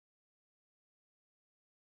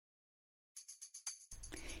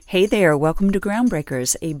Hey there, welcome to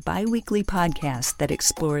Groundbreakers, a bi-weekly podcast that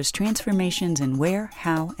explores transformations in where,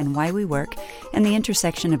 how, and why we work, and the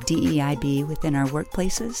intersection of DEIB within our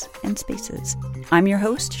workplaces and spaces. I'm your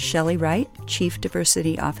host, Shelley Wright, Chief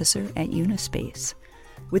Diversity Officer at Unispace.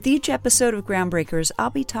 With each episode of Groundbreakers, I'll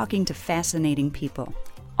be talking to fascinating people,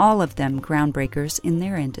 all of them groundbreakers in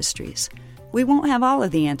their industries. We won't have all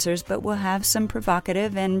of the answers, but we'll have some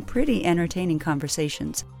provocative and pretty entertaining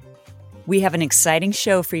conversations. We have an exciting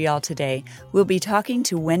show for y'all today. We'll be talking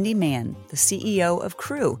to Wendy Mann, the CEO of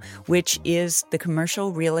CREW, which is the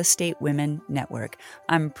Commercial Real Estate Women Network.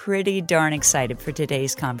 I'm pretty darn excited for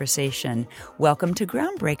today's conversation. Welcome to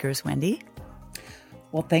Groundbreakers, Wendy.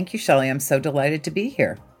 Well, thank you, Shelley. I'm so delighted to be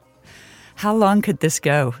here. How long could this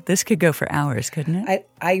go? This could go for hours, couldn't it?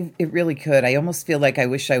 It really could. I almost feel like I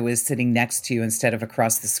wish I was sitting next to you instead of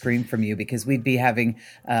across the screen from you, because we'd be having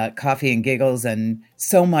coffee and giggles and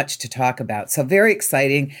so much to talk about. So very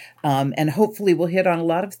exciting. And hopefully we'll hit on a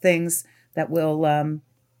lot of things that will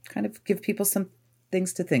kind of give people some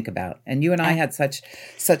things to think about. And you and I had such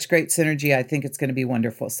great synergy. I think it's going to be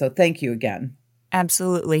wonderful. So thank you again.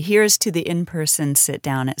 Absolutely. Here's to the in-person sit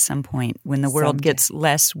down at some point when the world gets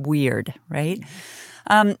less weird, right?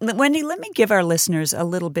 Wendy, let me give our listeners a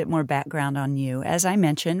little bit more background on you. As I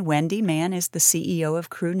mentioned, Wendy Mann is the CEO of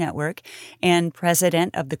CREW Network and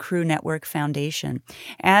president of the CREW Network Foundation.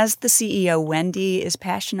 As the CEO, Wendy is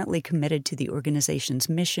passionately committed to the organization's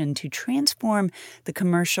mission to transform the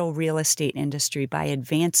commercial real estate industry by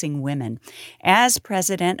advancing women. As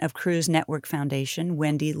president of CREW's Network Foundation,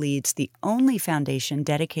 Wendy leads the only foundation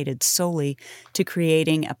dedicated solely to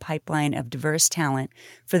creating a pipeline of diverse talent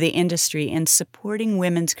for the industry and supporting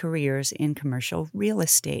women's careers in commercial real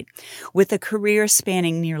estate. With a career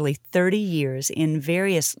spanning nearly 30 years in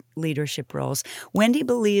various leadership roles, Wendy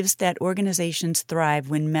believes that organizations thrive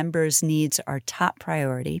when members' needs are top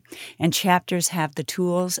priority and chapters have the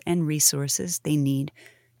tools and resources they need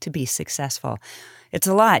to be successful. It's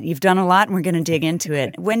a lot. You've done a lot, and we're going to dig into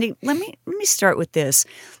it. Wendy, let me start with this.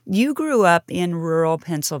 You grew up in rural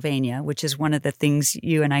Pennsylvania, which is one of the things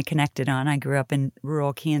you and I connected on. I grew up in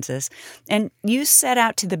rural Kansas. And you set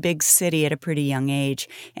out to the big city at a pretty young age.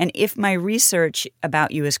 And if my research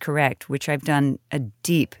about you is correct, which I've done a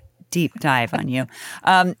deep dive on you,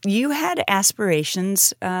 you had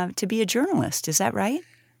aspirations to be a journalist. Is that right?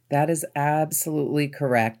 That is absolutely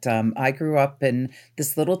correct. I grew up in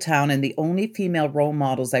this little town, and the only female role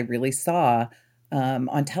models I really saw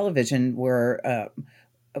on television were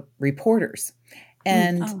reporters.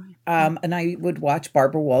 And and I would watch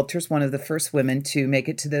Barbara Walters, one of the first women to make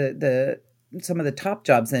it to some of the top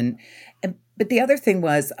jobs. But the other thing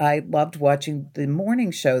was I loved watching the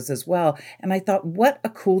morning shows as well. And I thought, what a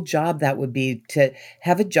cool job that would be to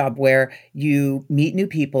have a job where you meet new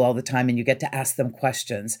people all the time and you get to ask them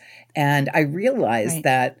questions. And I realized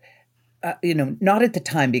that, not at the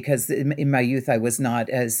time, because in my youth, I was not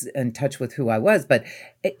as in touch with who I was, but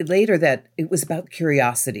later that it was about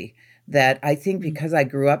curiosity. That I think because I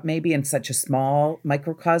grew up maybe in such a small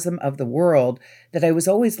microcosm of the world, that I was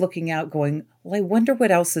always looking out going, well, I wonder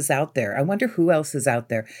what else is out there. I wonder who else is out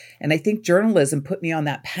there. And I think journalism put me on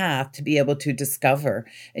that path to be able to discover.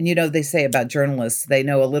 And, they say about journalists, they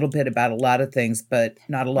know a little bit about a lot of things, but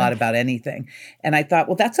not a lot about anything. And I thought,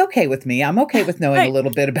 well, that's okay with me. I'm okay with knowing a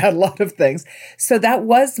little bit about a lot of things. So that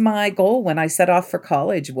was my goal when I set off for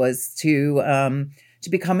college, was to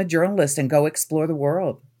become a journalist and go explore the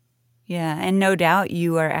world. Yeah, and no doubt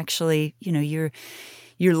you are actually, you're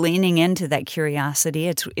leaning into that curiosity.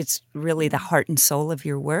 It's really the heart and soul of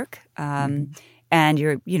your work. And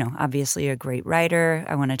you're, obviously a great writer.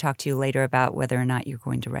 I want to talk to you later about whether or not you're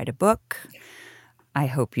going to write a book. I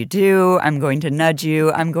hope you do. I'm going to nudge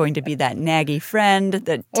you. I'm going to be that naggy friend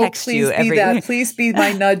that texts you every week. Please be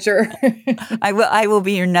my nudger. I will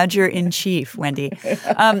be your nudger in chief, Wendy.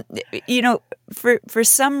 For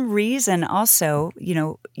some reason also,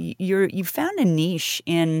 you found a niche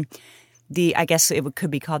in I guess it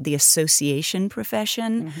could be called the association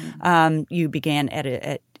profession. You began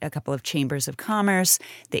at a couple of chambers of commerce,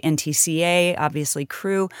 the NTCA, obviously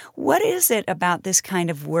CREW. What is it about this kind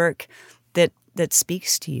of work that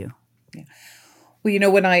speaks to you? Yeah.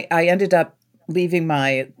 Well, when I ended up leaving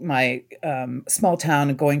my small town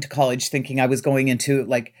and going to college, thinking I was going into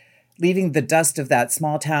leaving the dust of that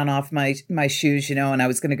small town off my shoes, and I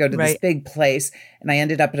was going to go to this big place. And I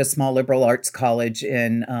ended up at a small liberal arts college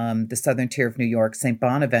in the southern tier of New York, St.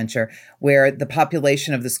 Bonaventure, where the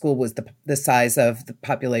population of the school was the size of the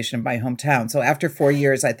population of my hometown. So after 4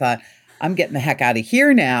 years, I thought, I'm getting the heck out of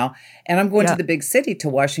here now. And I'm going to the big city, to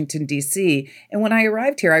Washington, D.C. And when I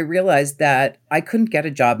arrived here, I realized that I couldn't get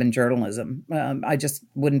a job in journalism. I just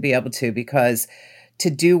wouldn't be able to, because to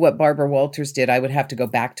do what Barbara Walters did, I would have to go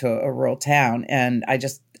back to a rural town. And I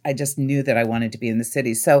just knew that I wanted to be in the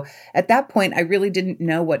city. So at that point, I really didn't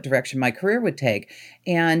know what direction my career would take.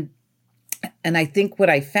 And I think what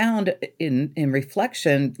I found in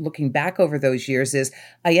reflection, looking back over those years, is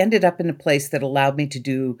I ended up in a place that allowed me to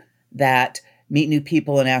do that, meet new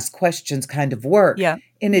people and ask questions kind of work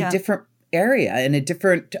in a different area, in a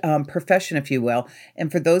different profession, if you will.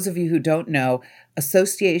 And for those of you who don't know,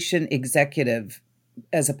 association executive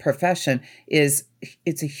as a profession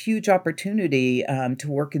it's a huge opportunity to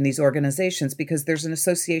work in these organizations, because there's an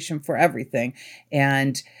association for everything.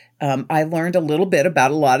 And I learned a little bit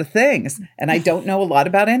about a lot of things, and I don't know a lot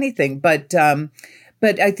about anything, but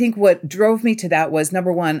I think what drove me to that was,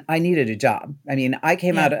 number one, I needed a job. I mean, I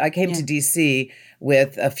came to DC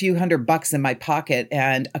with a few $100 in my pocket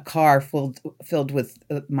and a car filled with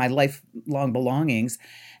my lifelong belongings.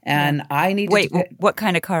 And I needed Wait, what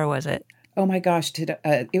kind of car was it? Oh my gosh!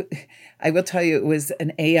 I will tell you, it was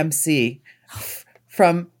an AMC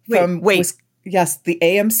from yes, the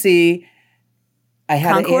AMC. I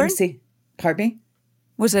had Concord? an AMC. Pardon me?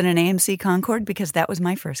 Was it an AMC Concord? Because that was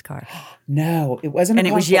my first car. No, it wasn't. And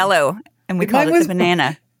it was yellow, and we called it the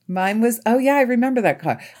Banana. Mine was. Oh yeah, I remember that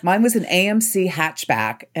car. Mine was an AMC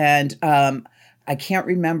hatchback, and I can't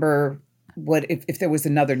remember if there was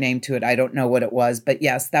another name to it. I don't know what it was, but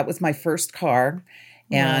yes, that was my first car.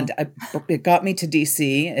 And it got me to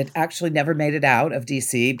D.C. It actually never made it out of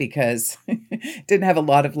D.C. because it didn't have a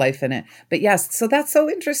lot of life in it. But yes, so that's so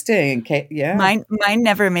interesting. Yeah, mine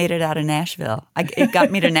never made it out of Nashville. It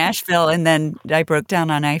got me to Nashville, and then I broke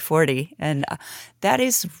down on I-40. And that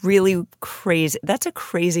is really crazy. That's a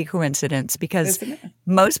crazy coincidence, because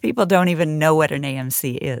most people don't even know what an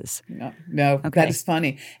AMC is. No, that is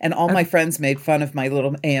funny. And all my friends made fun of my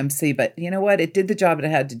little AMC, but you know what? It did the job it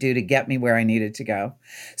had to do to get me where I needed to go.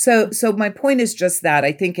 So my point is just that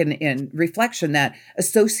I think in reflection that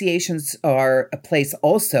associations are a place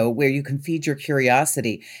also where you can feed your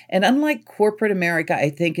curiosity. And unlike corporate America, I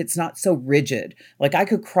think it's not so rigid. Like I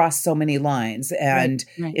could cross so many lines, and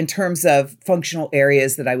in terms of functional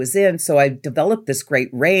areas that I was in. So I developed this great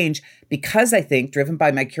range because I think, driven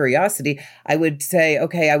by my curiosity, I would say,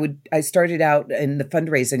 okay, I started out in the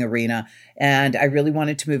fundraising arena, and I really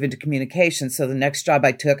wanted to move into communication. So the next job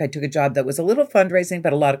I took a job that was a little fundraising,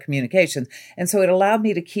 but a lot of communications. And so it allowed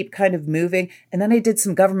me to keep kind of moving. And then I did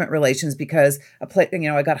some government relations because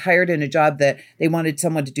I got hired in a job that they wanted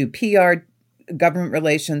someone to do PR, government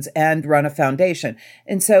relations, and run a foundation.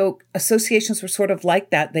 And so associations were sort of like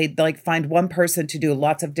that. They'd find one person to do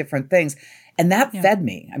lots of different things. And that fed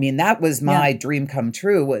me. I mean, that was my dream come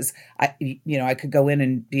true, was I could go in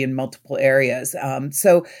and be in multiple areas.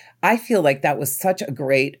 So I feel like that was such a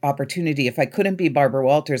great opportunity. If I couldn't be Barbara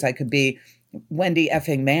Walters, I could be Wendy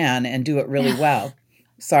effing Mann and do it really well.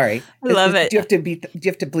 Sorry. I love it. Do you have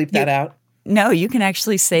to bleep that out? No, you can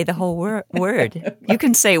actually say the whole word. You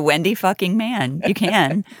can say Wendy fucking Mann. You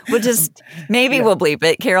can. We'll bleep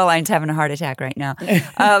it. Caroline's having a heart attack right now.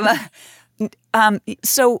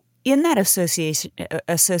 So in that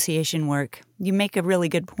association work, you make a really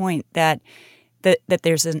good point that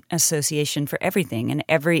there's an association for everything in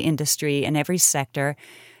every industry and every sector.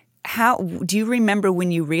 How do you remember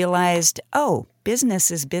when you realized,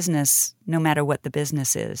 business is business no matter what the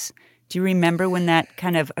business is? Do you remember when that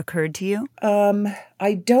kind of occurred to you?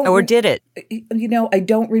 I don't. Or did it? I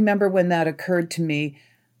don't remember when that occurred to me.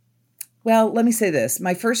 Well, let me say this.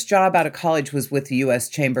 My first job out of college was with the U.S.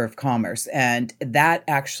 Chamber of Commerce, and that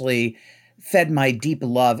actually fed my deep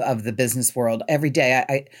love of the business world. Every day,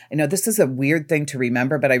 I know this is a weird thing to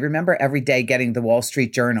remember, but I remember every day getting the Wall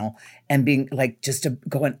Street Journal and being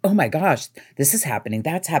going, oh my gosh, this is happening,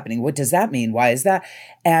 that's happening. What does that mean? Why is that?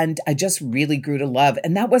 And I just really grew to love.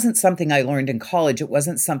 And that wasn't something I learned in college. It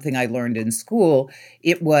wasn't something I learned in school.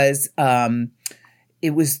 It was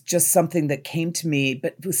just something that came to me,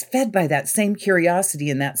 but was fed by that same curiosity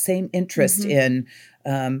and that same interest in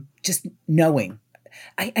just knowing.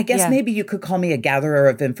 I guess maybe you could call me a gatherer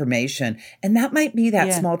of information. And that might be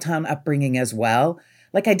that small town upbringing as well.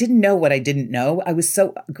 Like I didn't know what I didn't know. I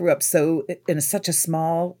grew up so in such a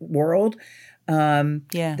small world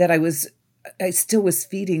that I still was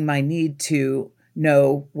feeding my need to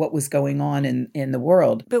know what was going on in the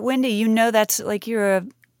world. But Wendy, that's like you're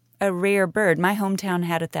a rare bird. My hometown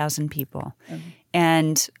had 1,000 people.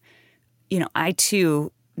 And, I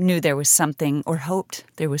too knew there was something, or hoped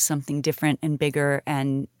there was something different and bigger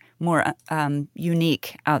and more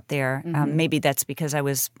unique out there. Maybe that's because I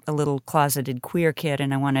was a little closeted queer kid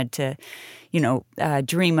and I wanted to,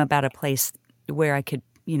 dream about a place where I could,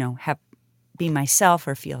 be myself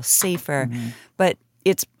or feel safer. But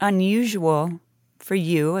it's unusual for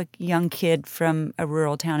you, a young kid from a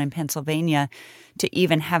rural town in Pennsylvania, to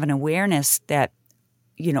even have an awareness that,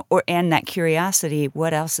 and that curiosity,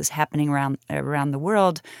 what else is happening around the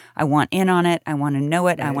world? I want in on it. I want to know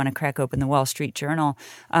it. Right. I want to crack open the Wall Street Journal.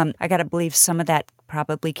 I got to believe some of that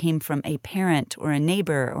probably came from a parent or a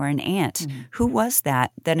neighbor or an aunt. Who was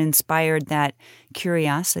that inspired that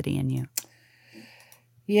curiosity in you?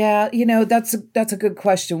 Yeah, that's a good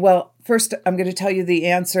question. Well, first, I'm going to tell you the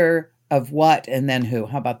answer of what and then who.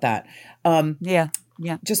 How about that? Yeah.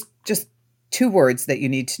 Just 2 words that you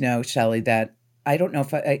need to know, Shelley, that I don't know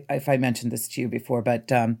if I mentioned this to you before, but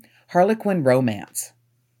Harlequin romance,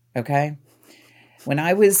 okay? When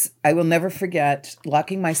I will never forget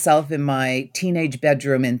locking myself in my teenage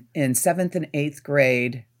bedroom in 7th and 8th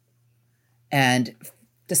grade and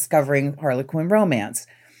discovering Harlequin romance.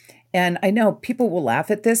 And I know people will laugh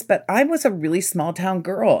at this, but I was a really small town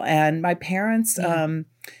girl, and my parents,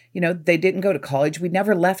 they didn't go to college. We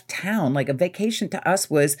never left town. Like a vacation to us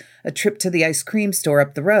was a trip to the ice cream store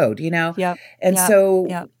up the road, Yep. And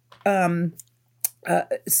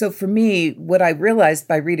so for me, what I realized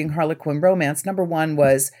by reading Harlequin romance, number one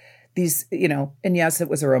was these, and yes, it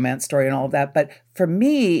was a romance story and all of that. But for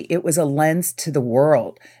me, it was a lens to the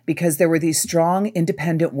world because there were these strong,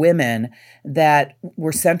 independent women that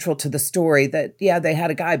were central to the story that, yeah, they had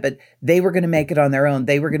a guy, but they were going to make it on their own.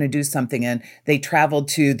 They were going to do something. And they traveled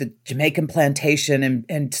to the Jamaican plantation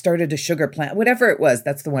and started a sugar plant, whatever it was.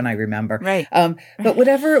 That's the one I remember. Right. But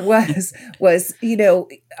whatever it was,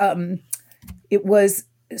 it was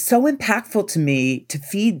so impactful to me to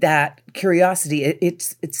feed that curiosity.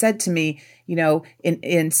 It said to me, in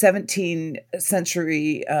 17th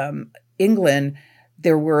century England,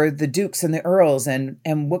 there were the dukes and the earls, and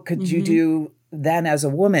what could you do then as a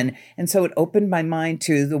woman? And so it opened my mind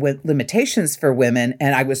to the limitations for women.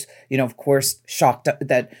 And I was, of course, shocked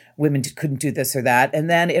that women couldn't do this or that. And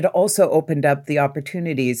then it also opened up the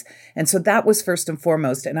opportunities. And so that was first and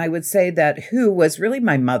foremost. And I would say that who was really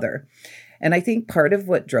my mother. And I think part of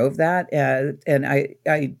what drove that, and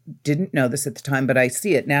I didn't know this at the time, but I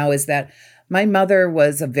see it now, is that my mother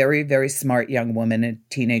was a very, very smart young woman, a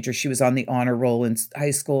teenager. She was on the honor roll in high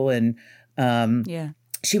school, and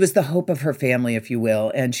she was the hope of her family, if you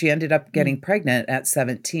will. And she ended up getting pregnant at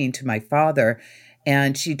 17 to my father,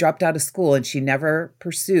 and she dropped out of school, and she never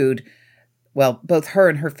pursued, both her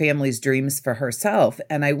and her family's dreams for herself.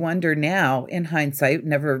 And I wonder now, in hindsight,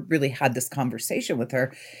 never really had this conversation with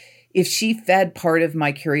her, if she fed part of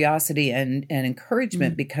my curiosity and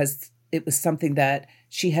encouragement because it was something that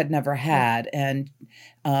she had never had. And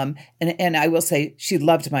I will say she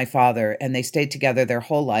loved my father, and they stayed together their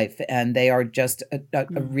whole life, and they are just a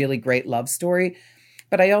really great love story.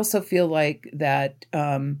 But I also feel like that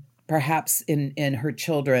perhaps in her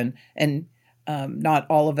children, and not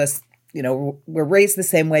all of us, we're raised the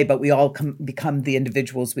same way, but we all become the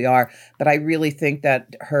individuals we are. But I really think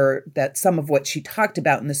that some of what she talked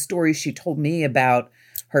about in the stories she told me about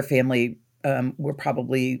her family were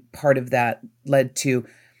probably part of that, led to,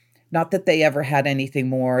 not that they ever had anything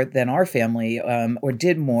more than our family or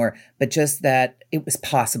did more, but just that it was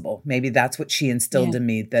possible. Maybe that's what she instilled in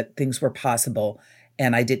me, that things were possible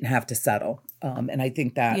and I didn't have to settle. And I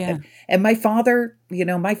think that, and my father,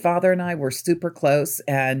 my father and I were super close,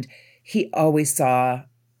 and he always saw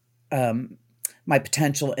my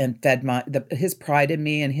potential and fed his pride in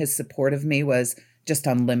me, and his support of me was just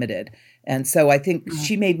unlimited. And so I think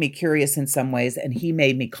she made me curious in some ways, and he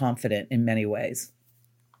made me confident in many ways.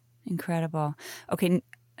 Incredible. Okay,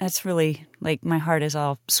 that's really, like, my heart is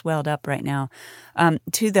all swelled up right now.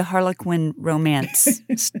 To the Harlequin romance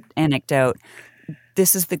anecdote,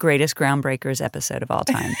 this is the greatest Groundbreakers episode of all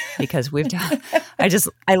time because we've done,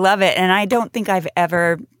 I love it. And I don't think I've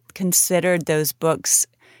ever considered those books.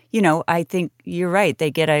 I think you're right.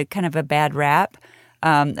 They get a kind of a bad rap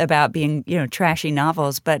about being, trashy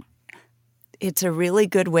novels, but it's a really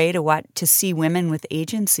good way to see women with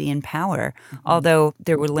agency and power, although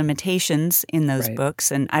there were limitations in those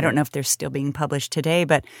books. And I don't know if they're still being published today,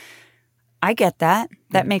 but I get that.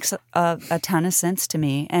 That makes a ton of sense to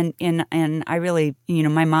me. And I really,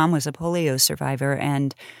 my mom was a polio survivor,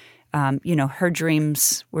 and her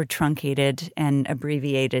dreams were truncated and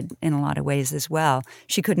abbreviated in a lot of ways as well.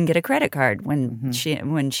 She couldn't get a credit card when she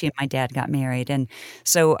and my dad got married. And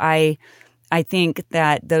so I think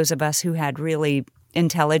that those of us who had really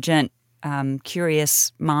intelligent,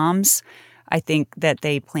 curious moms, I think that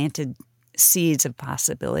they planted seeds of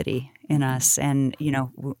possibility in us, and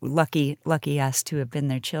lucky us to have been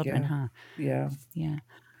their children, huh? Yeah.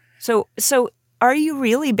 So are you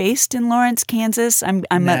really based in Lawrence, Kansas? I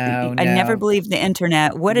never believed the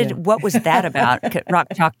internet. What was that about? Rock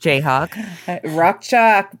Chalk Jayhawk. Rock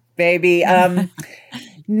Chalk, baby. I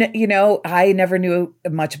never knew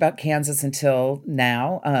much about Kansas until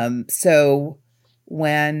now. So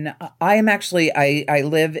when I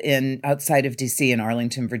live outside of D.C. in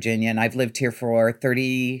Arlington, Virginia, and I've lived here for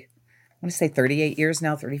 38 years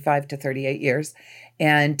now, 35 to 38 years.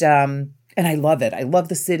 And I love it. I love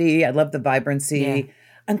the city. I love the vibrancy. Yeah.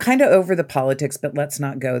 I'm kind of over the politics, but let's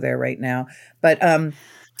not go there right now.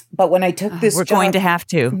 But when I took this we're job, going to have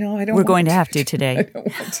to. No, I don't. We're going to have to today. I don't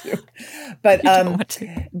want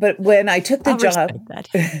to. But when I took the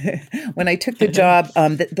job,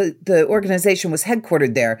 the organization was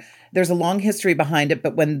headquartered there. There's a long history behind it,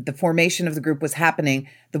 but when the formation of the group was happening,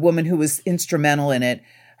 the woman who was instrumental in it,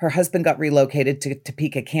 her husband got relocated to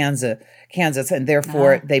Topeka, Kansas, and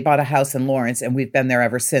therefore they bought a house in Lawrence, and we've been there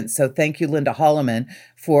ever since. So thank you, Linda Holloman,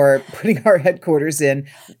 for putting our headquarters in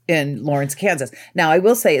Lawrence, Kansas. Now, I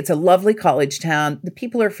will say it's a lovely college town. The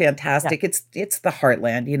people are fantastic. Yeah. It's the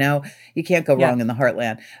heartland, You can't go wrong in the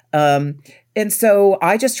heartland. And so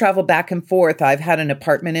I just travel back and forth. I've had an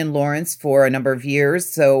apartment in Lawrence for a number of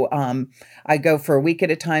years. So I go for a week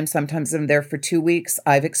at a time. Sometimes I'm there for 2 weeks.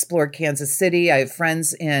 I've explored Kansas City. I have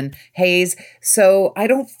friends in Hayes. So I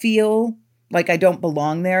don't feel like I don't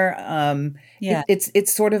belong there.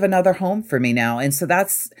 It's sort of another home for me now. And so then,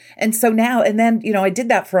 I did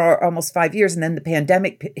that for almost 5 years, and then the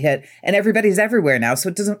pandemic hit, and everybody's everywhere now. So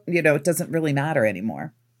it doesn't really matter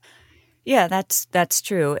anymore. Yeah, that's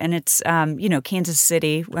true. And it's, Kansas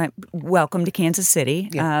City. Welcome to Kansas City.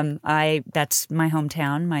 Yeah. That's my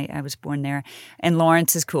hometown. I was born there. And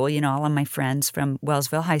Lawrence is cool. All of my friends from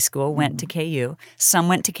Wellsville High School went to KU. Some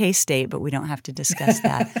went to K-State, but we don't have to discuss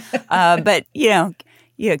that. But,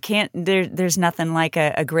 there's nothing like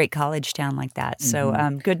a great college town like that.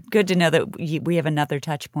 So good to know that we have another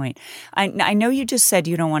touch point. I know you just said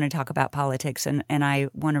you don't want to talk about politics, and I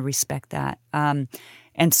want to respect that.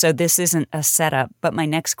 And so this isn't a setup, but my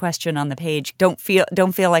next question on the page, don't feel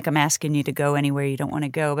like I'm asking you to go anywhere you don't want to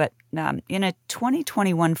go, but in a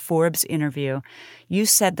 2021 Forbes interview, you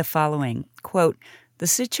said the following, quote, "The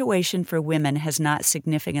situation for women has not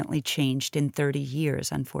significantly changed in 30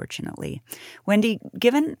 years, unfortunately." Wendy,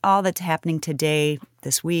 given all that's happening today,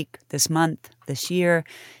 this week, this month, this year,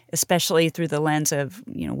 especially through the lens of,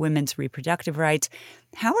 women's reproductive rights,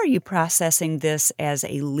 how are you processing this as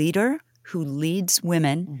a leader who leads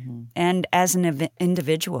women and as an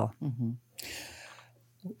individual?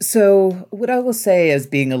 So what I will say as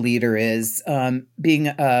being a leader is being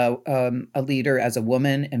a leader as a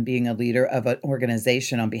woman and being a leader of an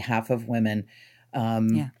organization on behalf of women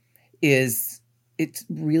it's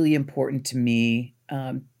really important to me.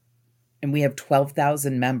 And we have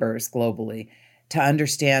 12,000 members globally, to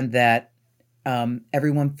understand that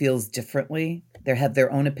everyone feels differently. They have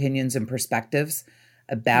their own opinions and perspectives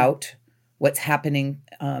about what's happening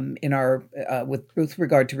in our with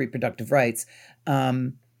regard to reproductive rights,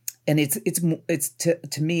 and it's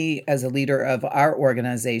to me as a leader of our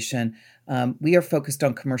organization, we are focused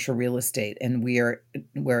on commercial real estate, and we're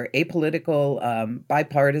apolitical,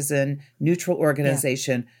 bipartisan, neutral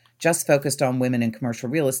organization, just focused on women in commercial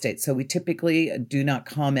real estate. So we typically do not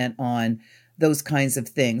comment on those kinds of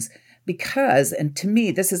things. Because, and to me,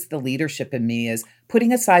 this is the leadership in me, is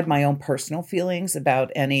putting aside my own personal feelings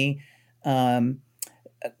about any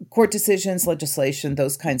court decisions, legislation,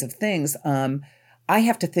 those kinds of things. I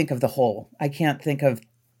have to think of the whole. I can't think of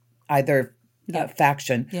either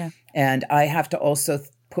faction. Yeah. And I have to also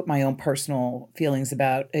put my own personal feelings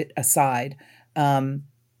about it aside. And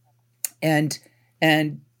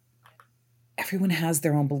everyone has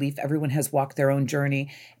their own belief. Everyone has walked their own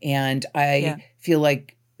journey. And I feel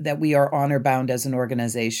like that we are honor bound as an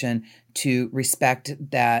organization to respect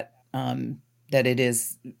that, that it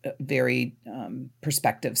is very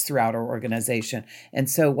perspectives throughout our organization. And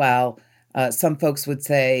so while some folks would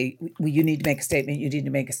say, well, you need to make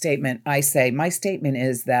a statement, I say my statement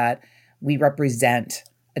is that we represent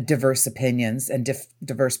diverse opinions and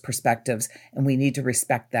diverse perspectives, and we need to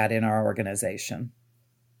respect that in our organization.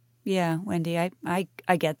 Yeah, Wendy, I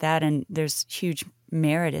get that, and there's huge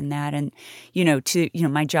merit in that. And,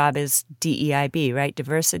 my job is DEIB, right?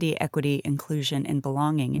 Diversity, equity, inclusion, and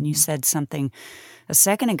belonging. And you said something a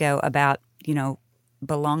second ago about,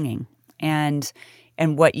 belonging and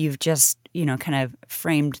what you've just, kind of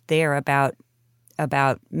framed there about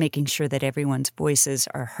making sure that everyone's voices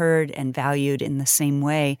are heard and valued in the same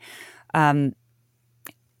way.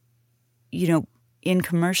 in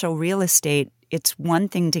commercial real estate, it's one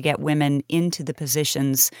thing to get women into the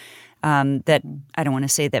positions that I don't want to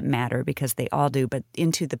say that matter because they all do, but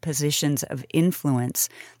into the positions of influence.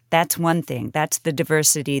 That's one thing. That's the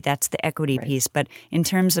diversity. That's the equity piece. But in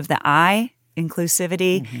terms of the I,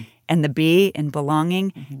 inclusivity, and the B, and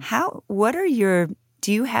belonging,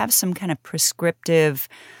 do you have some kind of prescriptive,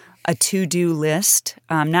 a to-do list,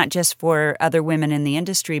 not just for other women in the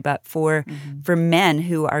industry, but for men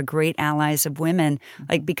who are great allies of women,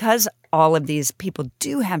 like because all of these people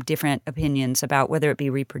do have different opinions about whether it be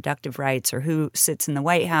reproductive rights or who sits in the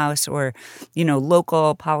White House or,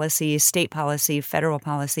 local policy, state policy, federal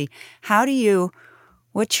policy.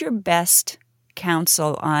 What's your best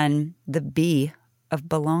counsel on the B of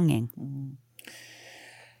belonging?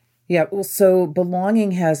 Yeah, well, so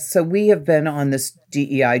belonging we have been on this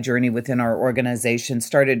DEI journey within our organization,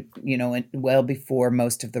 started, well before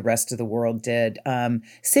most of the rest of the world did,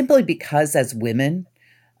 simply because as women,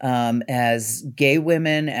 as gay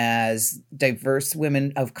women, as diverse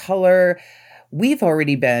women of color, we've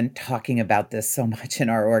already been talking about this so much in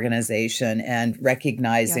our organization and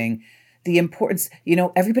recognizing the importance.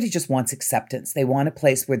 Everybody just wants acceptance. They want a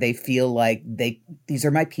place where they feel like these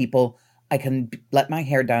are my people. I can let my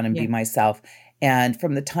hair down and be myself. And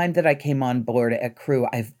from the time that I came on board at Crew,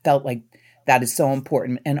 I felt like that is so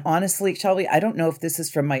important. And honestly, Shelby, I don't know if this is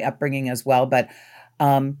from my upbringing as well, but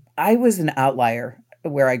I was an outlier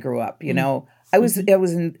where I grew up. I was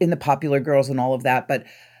in the popular girls and all of that, but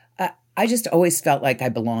I just always felt like I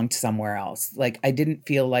belonged somewhere else. Like I didn't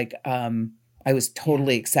feel like I was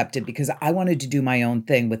totally accepted because I wanted to do my own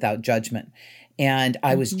thing without judgment. And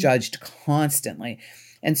I was judged constantly.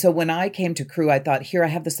 And so when I came to Crew, I thought, here I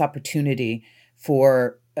have this opportunity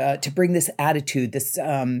to bring this attitude, this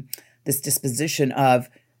disposition of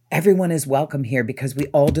everyone is welcome here because we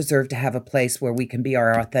all deserve to have a place where we can be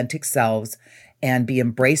our authentic selves and be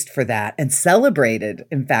embraced for that and celebrated,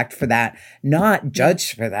 in fact, for that, not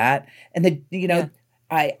judged for that. And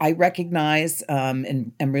I recognize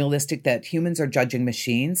and am realistic that humans are judging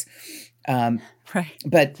machines. Right.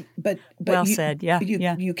 But well said. Yeah.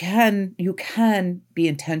 You can be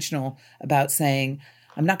intentional about saying,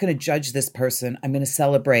 I'm not going to judge this person. I'm going to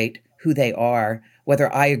celebrate who they are,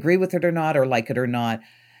 whether I agree with it or not, or like it or not.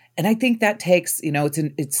 And I think that takes,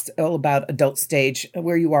 it's all about adult stage,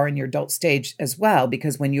 where you are in your adult stage as well,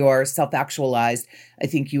 because when you are self-actualized, I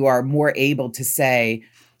think you are more able to say,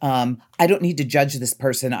 I don't need to judge this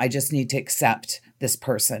person. I just need to accept this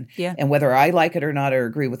person. Yeah. And whether I like it or not, or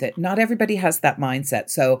agree with it, not everybody has that mindset.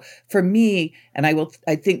 So for me, and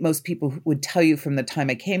I think most people would tell you from the time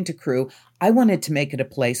I came to Crew, I wanted to make it a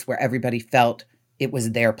place where everybody felt it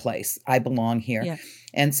was their place. I belong here. Yeah.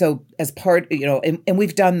 And so as part, and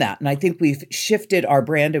we've done that. And I think we've shifted our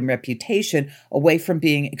brand and reputation away from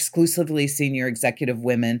being exclusively senior executive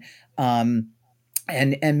women,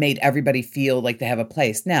 and made everybody feel like they have a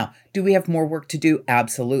place. Now, do we have more work to do?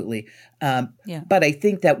 Absolutely. But I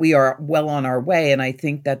think that we are well on our way. And I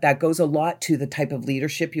think that goes a lot to the type of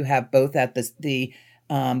leadership you have both at the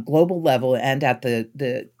global level and at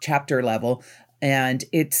the chapter level. And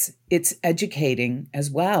it's educating as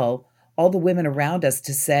well all the women around us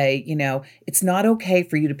to say, it's not okay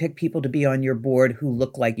for you to pick people to be on your board who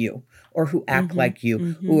look like you or who act like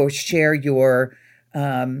you or share your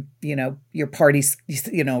party's,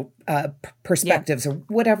 perspectives or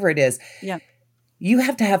whatever it is. Yeah. You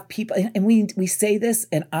have to have people, and we say this,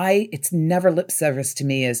 and it's never lip service to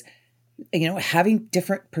me is, having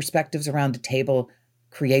different perspectives around the table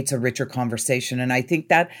creates a richer conversation. And I think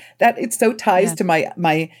that it so ties to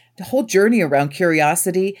my whole journey around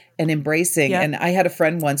curiosity and embracing. And I had a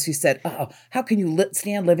friend once who said, oh, how can you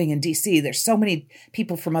stand living in D.C.? There's so many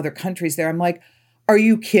people from other countries there. I'm like, are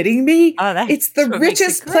you kidding me? It's the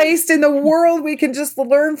richest place in the world. We can just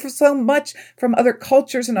learn so much from other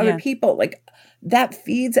cultures and other people. Like that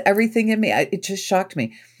feeds everything in me. It just shocked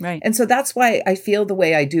me. Right. And so that's why I feel the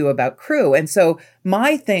way I do about Crew. And so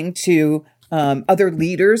my thing to other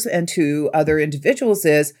leaders and to other individuals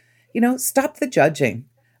is, stop the judging,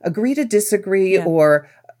 agree to disagree, or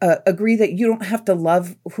agree that you don't have to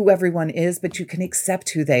love who everyone is, but you can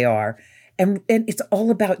accept who they are. And it's all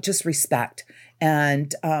about just respect.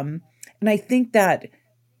 And I think that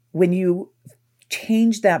when you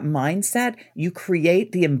change that mindset, you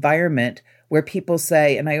create the environment where people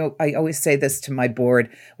say, and I always say this to my board,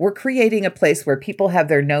 we're creating a place where people have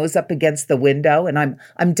their nose up against the window. And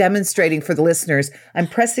I'm demonstrating for the listeners, I'm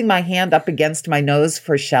pressing my hand up against my nose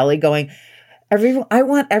for Shelley going, I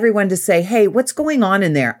want everyone to say, hey, what's going on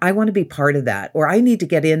in there? I want to be part of that, or I need to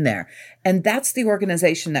get in there. And that's the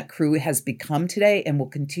organization that Crew has become today and will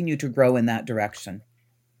continue to grow in that direction.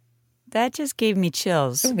 That just gave me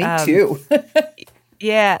chills. Oh, me too.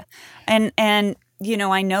 Yeah. And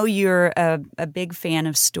I know you're a big fan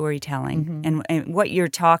of storytelling. Mm-hmm. And what you're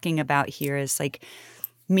talking about here is like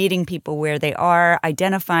meeting people where they are,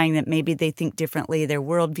 identifying that maybe they think differently, their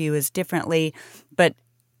worldview is differently, but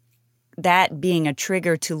that being a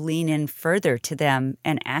trigger to lean in further to them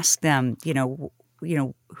and ask them,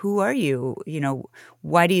 who are you?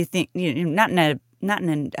 Why do you think? Not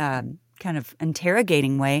in a kind of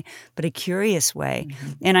interrogating way, but a curious way.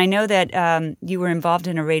 Mm-hmm. And I know that you were involved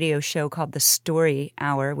in a radio show called the Story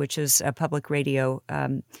Hour, which is a public radio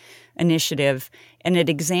initiative, and it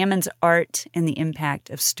examines art and the impact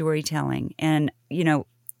of storytelling. And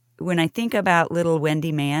when I think about little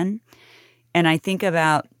Wendy Mann, and I think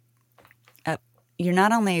about you're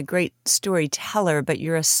not only a great storyteller, but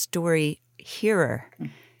you're a story hearer.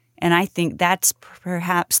 And I think that's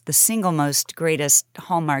perhaps the single most greatest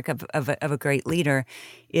hallmark of a great leader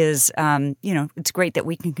is, it's great that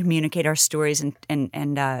we can communicate our stories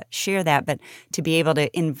and share that, but to be able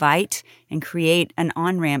to invite and create an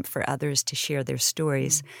on-ramp for others to share their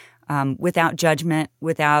stories without judgment,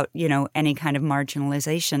 without, any kind of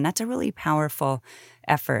marginalization, that's a really powerful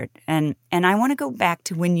effort. And I want to go back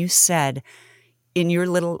to when you said in your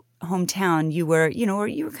little hometown, you were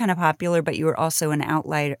kind of popular, but you were also an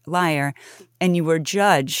outlier, and you were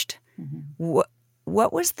judged. Mm-hmm.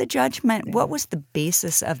 What was the judgment? Yeah. What was the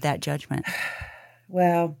basis of that judgment?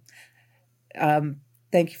 Well, thank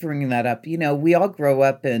you for bringing that up. We all grow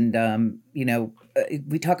up and,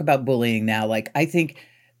 we talk about bullying now. Like, I think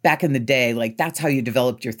back in the day, like, that's how you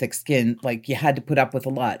developed your thick skin. Like, you had to put up with a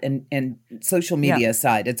lot. And social media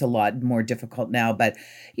aside, it's a lot more difficult now. But,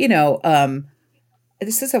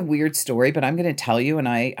 this is a weird story, but I'm going to tell you, and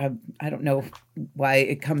I don't know why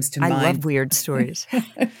it comes to mind. I love weird stories.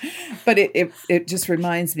 But it just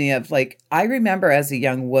reminds me of, like, I remember as a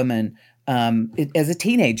young woman, as a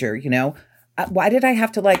teenager, why did I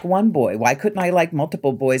have to like one boy? Why couldn't I like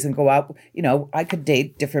multiple boys and go out? I could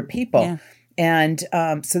date different people. Yeah. And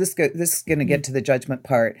so this is going to get to the judgment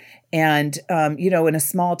part. And, in a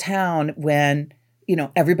small town when,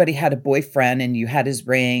 everybody had a boyfriend and you had his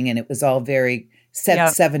ring and it was all very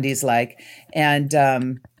 70s like. And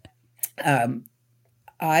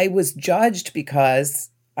I was judged because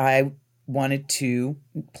I wanted to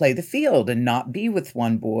play the field and not be with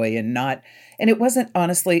one boy and it wasn't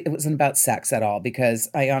about sex at all, because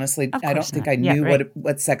I don't think I knew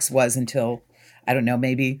what sex was until, I don't know,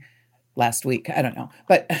 maybe last week. I don't know,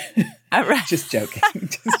 but just joking.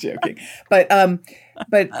 But I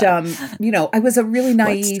was a really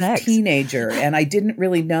naive teenager and I didn't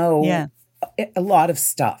really know a lot of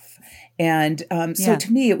stuff. And so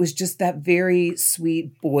to me, it was just that very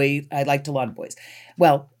sweet boy. I liked a lot of boys.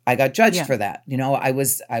 Well, I got judged for that. I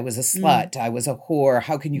was a slut. I was a whore.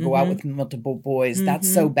 How can you go out with multiple boys? Mm-hmm.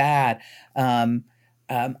 That's so bad.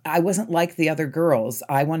 I wasn't like the other girls.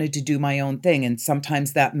 I wanted to do my own thing. And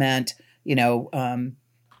sometimes that meant,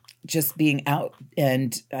 just being out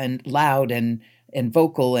and loud and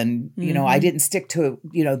vocal. And, I didn't stick to,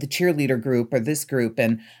 the cheerleader group or this group.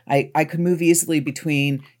 And I could move easily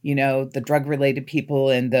between, the drug related people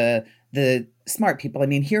and the smart people. I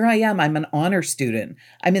mean, here I am. I'm an honor student.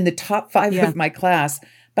 I'm in the top 5 of my class,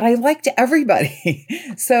 but I liked everybody.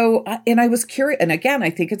 So, and I was curious. And again,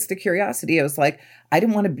 I think it's the curiosity. I was like, I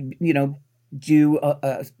didn't want to, do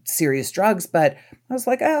serious drugs, but I was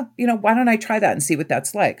like, why don't I try that and see what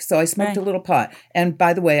that's like? So I smoked a little pot. And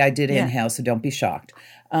by the way, I did inhale, so don't be shocked.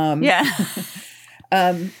 Well,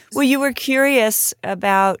 you were curious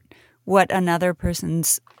about what another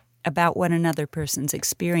person's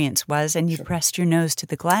experience was, and you pressed your nose to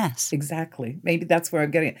the glass. Exactly. Maybe that's where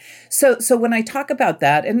I'm getting it. So when I talk about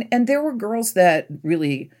that, and there were girls that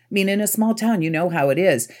really, in a small town, you know how it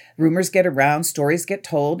is. Rumors get around, stories get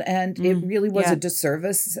told, and it really was a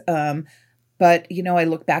disservice. But, I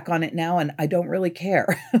look back on it now and I don't really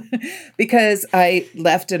care because I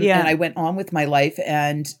left and I went on with my life.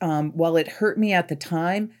 And while it hurt me at the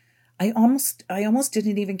time, I almost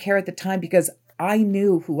didn't even care at the time because I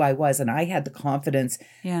knew who I was and I had the confidence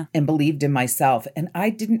and believed in myself. And I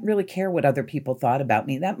didn't really care what other people thought about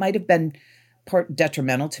me. That might have been part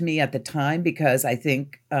detrimental to me at the time because I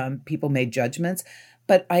think people made judgments.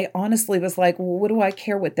 But I honestly was like, well, what do I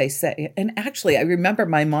care what they say? And actually, I remember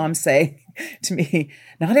my mom saying to me,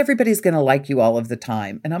 not everybody's going to like you all of the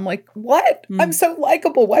time. And I'm like, what? I'm so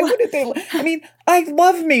likable. Why wouldn't they? I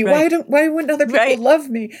love me. Right. Why wouldn't other people love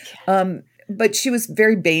me? but she was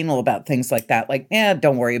very banal about things like that. Like,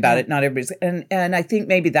 don't worry about it. Not everybody's, and I think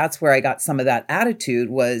maybe that's where I got some of that attitude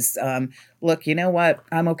was, look, you know what?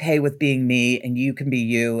 I'm okay with being me and you can be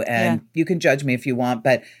you and you can judge me if you want.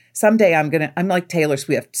 But someday I'm like Taylor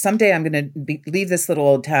Swift. Someday I'm going to leave this little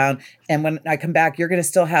old town. And when I come back, you're going to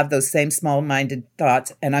still have those same small-minded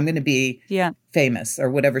thoughts. And I'm going to be famous or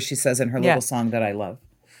whatever she says in her little song that I love.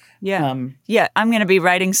 Yeah. I'm going to be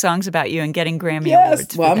writing songs about you and getting Grammy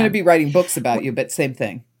Awards. Well, I'm going to be writing books about you, but same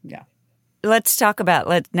thing. Yeah. Let's talk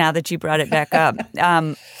about, now that you brought it back up,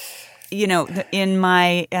 in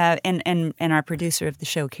my, and our producer of the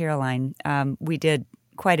show, Caroline, we did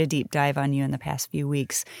quite a deep dive on you in the past few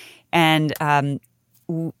weeks. And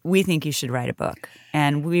we think you should write a book.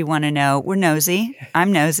 And we want to know, we're nosy,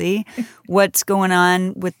 I'm nosy, what's going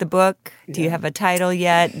on with the book? Do you have a title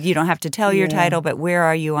yet? You don't have to tell your title, but where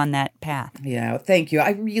are you on that path? Yeah, thank you.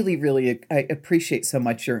 I really, really I appreciate so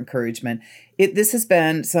much your encouragement. This has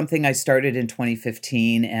been something I started in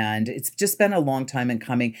 2015, and it's just been a long time in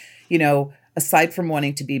coming. Aside from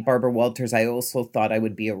wanting to be Barbara Walters, I also thought I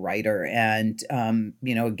would be a writer. And,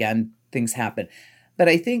 again, things happen. But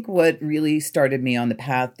I think what really started me on the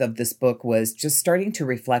path of this book was just starting to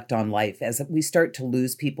reflect on life as we start to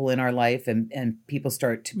lose people in our life and people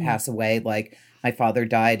start to pass away. Like my father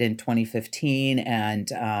died in 2015. And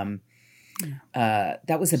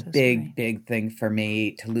that was a big thing for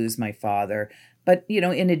me to lose my father. But,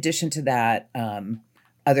 in addition to that,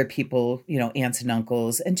 other people, aunts and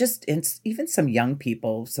uncles, and even some young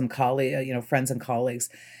people, some colleagues, friends and colleagues,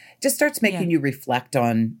 just starts making you reflect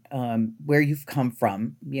on where you've come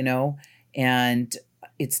from, and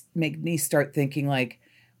it's made me start thinking like,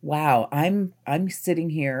 wow, I'm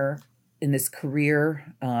sitting here in this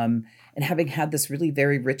career and having had this really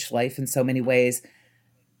very rich life in so many ways,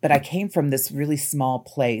 but I came from this really small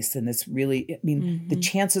place and this really, the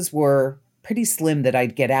chances were pretty slim that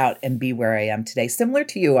I'd get out and be where I am today. Similar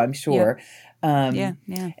to you, I'm sure. And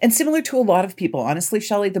similar to a lot of people, honestly,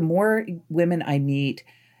 Shelley, the more women I meet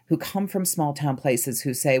who come from small town places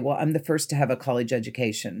who say, well, I'm the first to have a college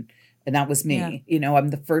education. And that was me. I'm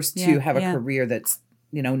the first to have a career that's,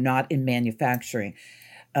 not in manufacturing.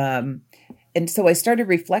 And so I started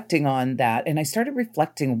reflecting on that. And I started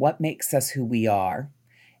reflecting what makes us who we are.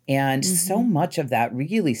 And so much of that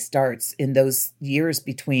really starts in those years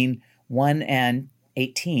between 1 and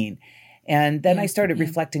 18. And then I started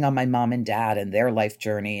reflecting on my mom and dad and their life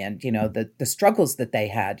journey and, the struggles that they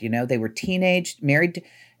had. They were teenage marriage.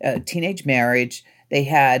 They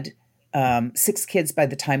had 6 kids by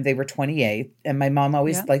the time they were 28. And my mom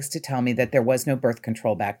always likes to tell me that there was no birth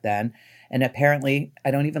control back then. And apparently,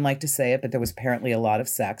 I don't even like to say it, but there was apparently a lot of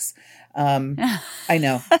sex. I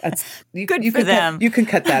know. That's good for them. You can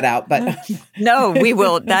cut that out, but no, we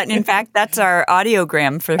will. In fact, that's our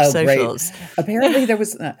audiogram for socials. Great. Apparently, there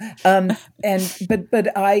was,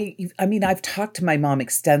 but I've talked to my mom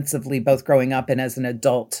extensively, both growing up and as an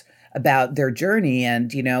adult, about their journey, and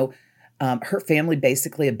her family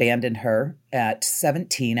basically abandoned her at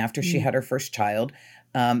 17 after she had her first child.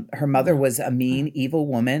 Her mother was a mean, evil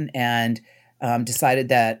woman and decided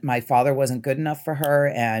that my father wasn't good enough for her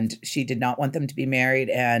and she did not want them to be married,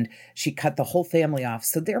 and she cut the whole family off.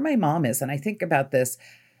 So there my mom is. And I think about this,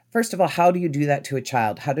 first of all, how do you do that to a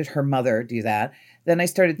child? How did her mother do that? Then I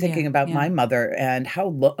started thinking about my mother and how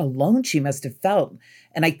alone she must have felt.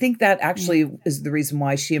 And I think that actually is the reason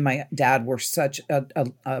why she and my dad were such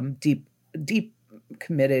a deep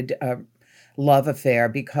committed love affair,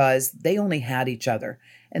 because they only had each other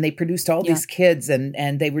and they produced all these kids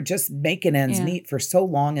and they were just making ends meet for so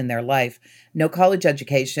long in their life. No college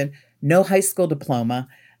education, no high school diploma.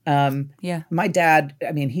 My dad,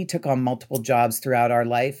 he took on multiple jobs throughout our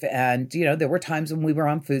life. And, there were times when we were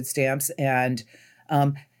on food stamps and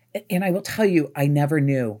I will tell you, I never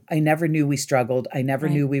knew we struggled. I never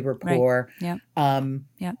knew we were poor.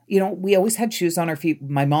 We always had shoes on our feet.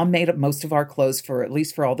 My mom made up most of our clothes at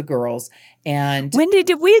least for all the girls. And Wendy,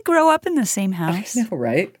 did we grow up in the same house? I know,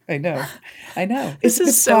 right? I know. This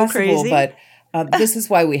is so possible, crazy. But this is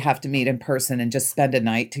why we have to meet in person and just spend a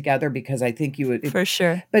night together, because I think you would. For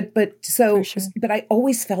sure. But I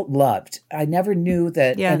always felt loved. I never knew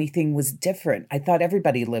that anything was different. I thought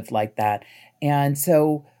everybody lived like that. And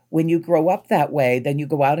so when you grow up that way, then you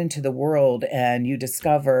go out into the world and you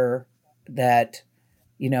discover that,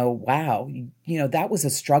 wow, that was a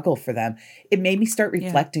struggle for them. It made me start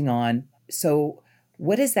reflecting on, so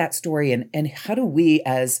what is that story? And how do we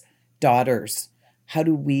as daughters, what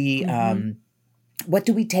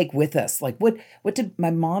do we take with us? Like what did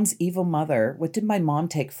my mom's evil mother, what did my mom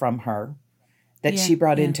take from her? that she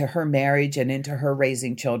brought into her marriage and into her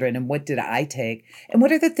raising children? And what did I take? And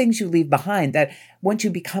what are the things you leave behind that once you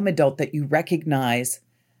become adult that you recognize,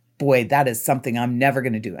 boy, that is something I'm never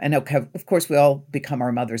going to do. And okay, of course, we all become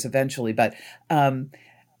our mothers eventually, but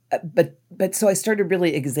so I started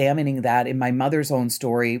really examining that in my mother's own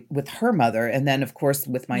story with her mother, and then of course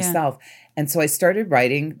with myself. And so I started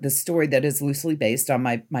writing the story that is loosely based on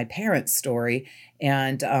my parents' story.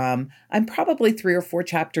 And I'm probably 3 or 4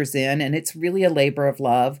 chapters in, and it's really a labor of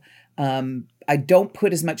love. I don't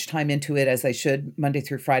put as much time into it as I should Monday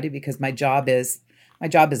through Friday because my job is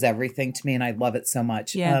everything to me, and I love it so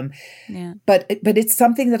much. But it's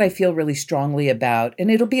something that I feel really strongly about, and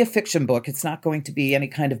it'll be a fiction book. It's not going to be any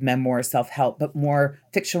kind of memoir, self-help, but more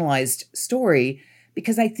fictionalized story,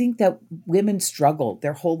 because I think that women struggle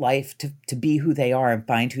their whole life to be who they are and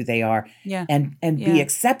find who they are and be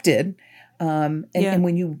accepted. And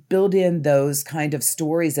when you build in those kind of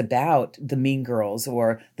stories about the mean girls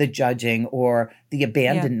or the judging or the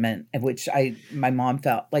abandonment, of which my mom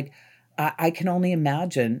felt like, I can only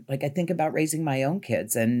imagine, like I think about raising my own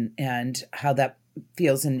kids and how that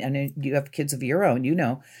feels. And you have kids of your own,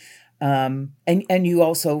 and you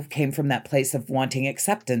also came from that place of wanting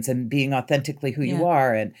acceptance and being authentically who you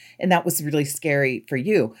are. And that was really scary for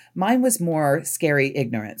you. Mine was more scary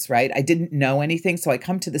ignorance, right? I didn't know anything. So I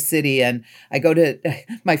come to the city and I go to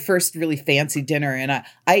my first really fancy dinner, and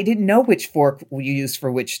I didn't know which fork you used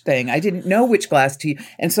for which thing. I didn't know which glass to use.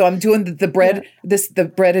 And so I'm doing the bread,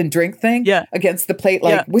 the bread and drink thing against the plate.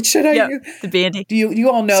 Like, which should I use? The bandy. You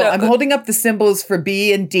all know, I'm holding up the symbols for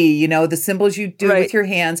B and D, the symbols you do with your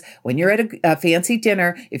hands. When you're at a fancy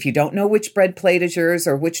dinner, if you don't know which bread plate is yours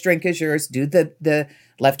or which drink is yours, do the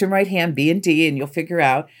left and right hand, B and D, and you'll figure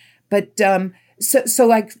out. But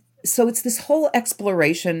so it's this whole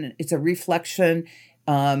exploration. It's a reflection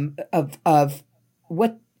of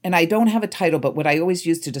what, and I don't have a title, but what I always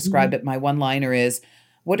use to describe it, my one-liner is,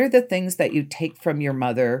 what are the things that you take from your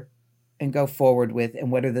mother and go forward with, and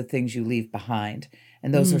what are the things you leave behind?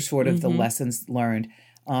 And those are sort of the lessons learned.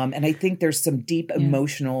 And I think there's some deep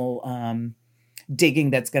emotional digging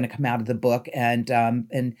that's going to come out of the book, and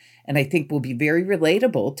I think will be very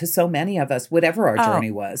relatable to so many of us, whatever our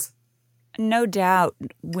journey was. No doubt,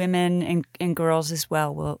 women and girls as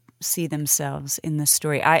well will see themselves in the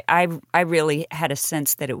story. I really had a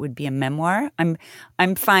sense that it would be a memoir.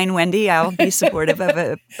 I'm fine, Wendy. I'll be supportive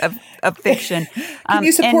of fiction. Can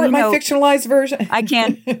you support my fictionalized version? I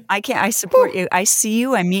can. I support you. I see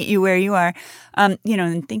you. I meet you where you are.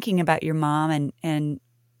 And thinking about your mom and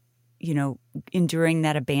enduring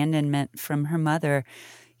that abandonment from her mother,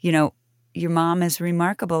 your mom is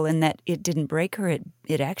remarkable in that it didn't break her.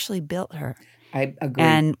 It actually built her. I agree.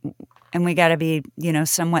 And we got to be,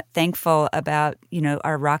 somewhat thankful about,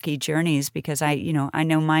 our rocky journeys, because I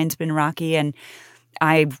know mine's been rocky, and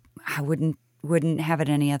I wouldn't have it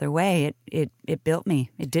any other way. It built me.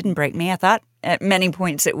 It didn't break me. I thought at many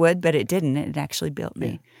points it would, but it didn't. It actually built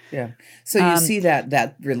me. Yeah. So you see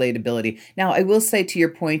that relatability. Now, I will say, to your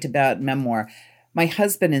point about memoir, my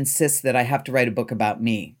husband insists that I have to write a book about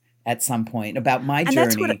me at some point, about my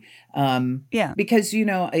journey. Because,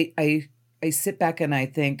 I sit back and I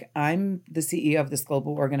think, I'm the CEO of this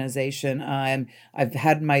global organization. I've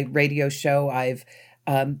had my radio show.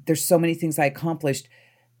 There's so many things I accomplished.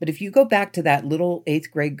 But if you go back to that little 8th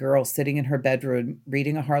grade girl sitting in her bedroom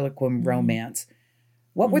reading a Harlequin romance,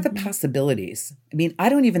 what were the possibilities? I mean, I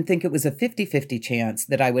don't even think it was a 50-50 chance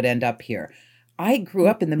that I would end up here. I grew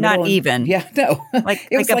up in the middle. Not even. Yeah, no. Like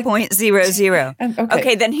a 0.00.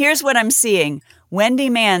 Okay, then here's what I'm seeing. Wendy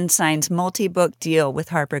Mann signs multi-book deal with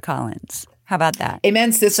HarperCollins. How about that?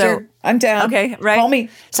 Amen, sister. So, I'm down. Okay, right. Call me.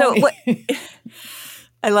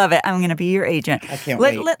 I love it. I'm going to be your agent. I can't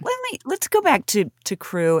wait. Let's go back to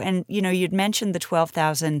Crew. And, you'd mentioned the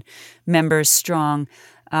 12,000 members strong.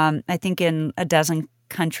 I think in a dozen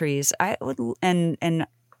countries, and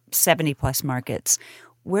 70 plus markets.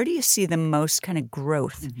 Where do you see the most kind of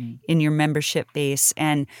growth in your membership base?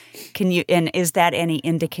 And is that any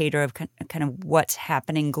indicator of kind of what's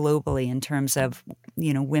happening globally in terms of,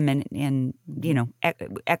 women in,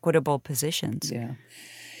 equitable positions? Yeah.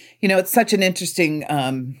 It's such an interesting,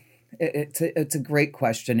 it's a great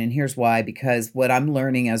question. And here's why, because what I'm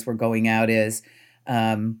learning as we're going out is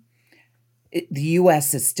the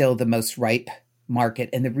U.S. is still the most ripe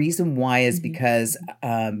market. And the reason why is because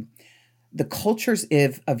the cultures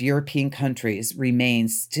of European countries remain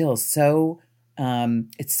still so,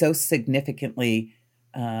 it's so significantly,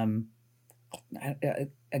 not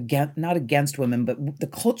against women, but the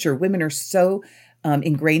culture, women are so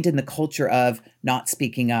ingrained in the culture of not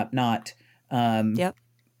speaking up, not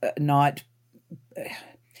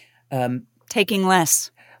Taking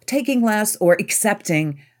less or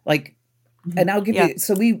accepting, like, and I'll give you,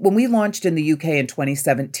 so when we launched in the UK in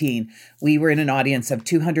 2017, we were in an audience of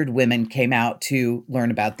 200 women came out to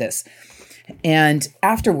learn about this. And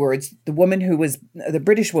afterwards, the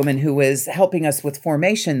British woman who was helping us with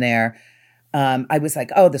formation there, I was like,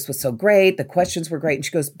 oh, this was so great. The questions were great. And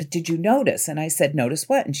she goes, but did you notice? And I said, notice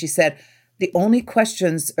what? And she said, the only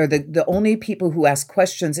questions, or the only people who asked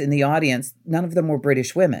questions in the audience, none of them were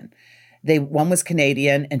British women. One was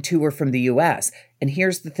Canadian and 2 were from the US. And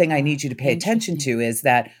here's the thing I need you to pay attention to is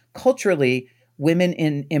that culturally, women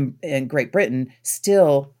in Great Britain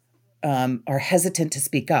still are hesitant to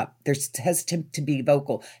speak up. They're hesitant to be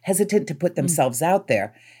vocal, hesitant to put themselves out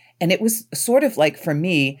there. And it was sort of like, for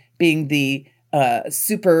me, being the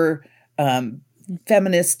super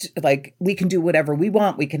feminist, like, we can do whatever we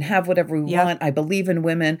want, we can have whatever we want, I believe in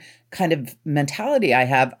women kind of mentality I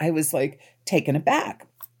have, I was like taken aback.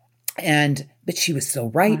 But she was so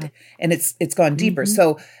right. Wow. And it's gone deeper.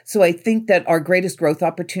 So I think that our greatest growth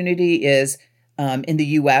opportunity is in the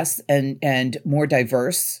US and more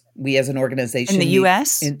diverse. We as an organization in the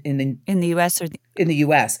US in the US or in the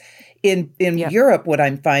US. In Europe, what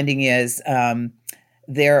I'm finding is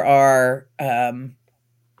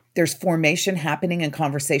there's formation happening and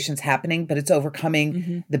conversations happening, but it's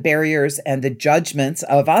overcoming the barriers and the judgments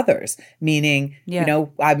of others. Meaning,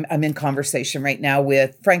 I'm in conversation right now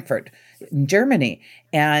with Frankfurt in Germany.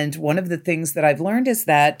 And one of the things that I've learned is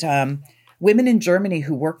that women in Germany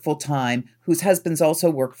who work full-time, whose husbands also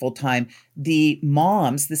work full-time, the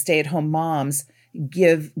stay-at-home moms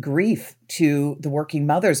give grief to the working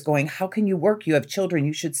mothers going, how can you work? You have children,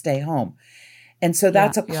 you should stay home. And so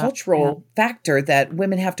that's a cultural factor that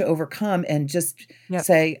women have to overcome and just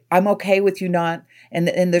say, I'm okay with you not.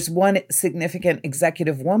 And there's one significant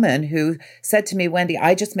executive woman who said to me, Wendy,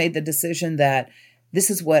 I just made the decision that this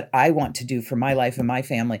is what I want to do for my life and my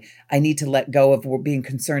family. I need to let go of being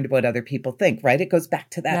concerned about what other people think, right? It goes back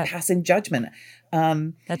to that passing judgment.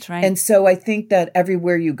 That's right. And so I think that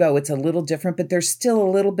everywhere you go, it's a little different, but there's still a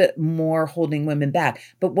little bit more holding women back.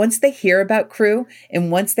 But once they hear about Crew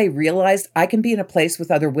and once they realize I can be in a place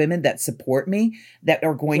with other women that support me, that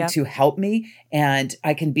are going to help me, and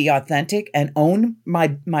I can be authentic and own my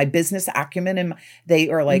business acumen, and they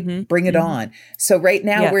are like, bring it on. So right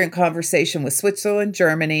now we're in conversation with Switzerland,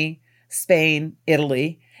 Germany, Spain,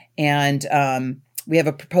 Italy, and we have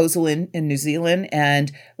a proposal in New Zealand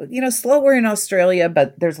and, slower in Australia,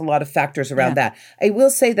 but there's a lot of factors around that. I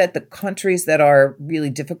will say that the countries that are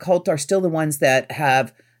really difficult are still the ones that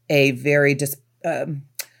have a very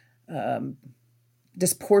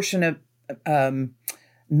disproportionate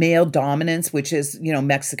male dominance, which is,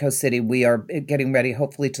 Mexico City. We are getting ready,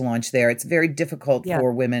 hopefully, to launch there. It's very difficult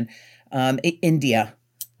for women. India.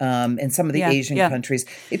 And some of the Asian countries.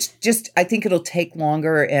 It's just, I think it'll take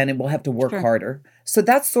longer and it will have to work harder. So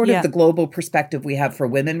that's sort of the global perspective we have for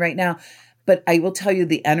women right now. But I will tell you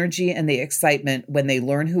the energy and the excitement when they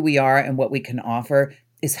learn who we are and what we can offer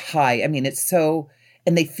is high. I mean, it's so,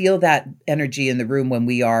 and they feel that energy in the room when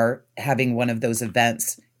we are having one of those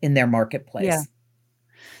events in their marketplace. Yeah.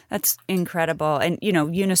 That's incredible. And,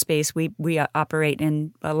 Unispace, we operate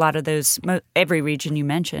in a lot of those, every region you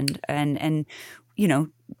mentioned. And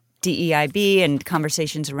DEIB and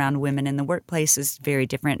conversations around women in the workplace is very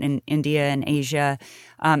different in India and Asia.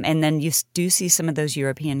 And then you do see some of those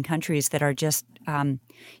European countries that are just,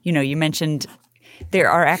 you mentioned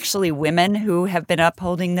there are actually women who have been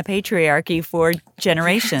upholding the patriarchy for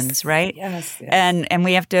generations, right? Yes. And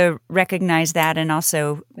we have to recognize that and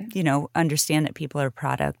also, understand that people are a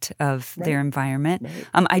product of their environment.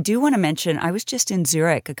 Right. I do want to mention, I was just in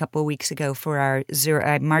Zurich a couple of weeks ago for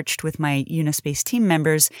I marched with my Unispace team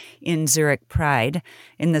members in Zurich Pride,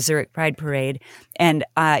 in the Zurich Pride Parade. And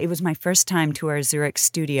it was my first time to our Zurich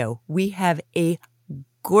studio. We have a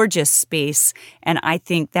gorgeous space, and I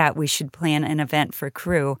think that we should plan an event for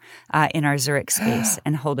Crew in our Zurich space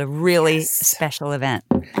and hold a really special event.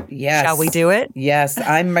 Yes. Shall we do it? Yes.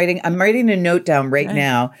 I'm writing a note down right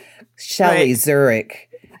now. Shelley, Zurich.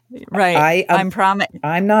 Right. I'm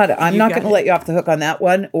not going to let you off the hook on that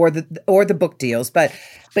one or the book deals, but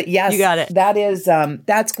yes, you got it. That is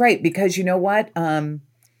that's great because you know what? That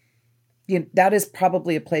is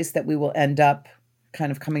probably a place that we will end up kind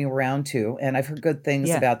of coming around to, and I've heard good things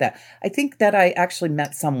about that. I think that I actually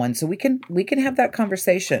met someone, so we can have that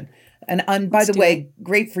conversation. And by the way,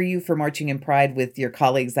 great for you for marching in Pride with your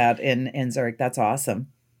colleagues out in Zurich. That's awesome.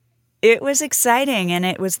 It was exciting, and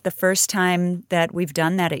it was the first time that we've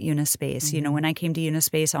done that at Unispace. Mm-hmm. When I came to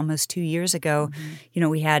Unispace almost 2 years ago,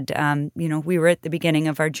 we had, we were at the beginning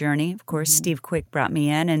of our journey. Of course, Steve Quick brought me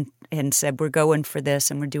in, and and said, we're going for this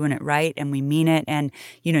and we're doing it right and we mean it. And,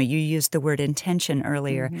 you used the word intention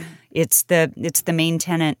earlier. Mm-hmm. It's the main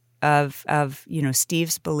tenet of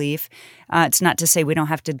Steve's belief. It's not to say we don't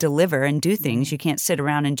have to deliver and do things. You can't sit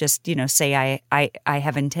around and just, say I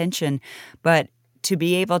have intention, but to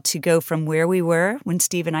be able to go from where we were when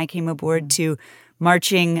Steve and I came aboard to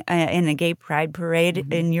marching in a gay pride parade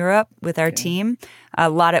in Europe with our team.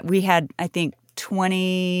 We had, I think,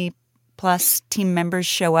 20 plus team members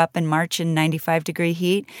show up and march in 95-degree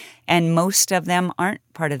heat, and most of them aren't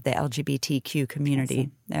part of the LGBTQ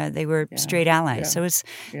community. Awesome. They were straight allies. Yeah. So it's,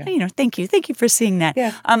 thank you for seeing that.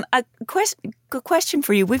 Yeah. A question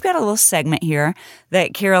for you. We've got a little segment here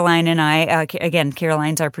that Caroline and I, again,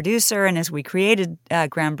 Caroline's our producer, and as we created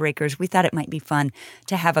Groundbreakers, we thought it might be fun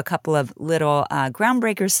to have a couple of little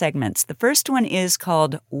Groundbreakers segments. The first one is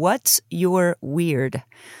called What's Your Weird?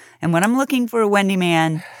 And what I'm looking for, Wendy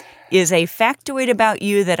Mann, is a factoid about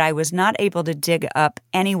you that I was not able to dig up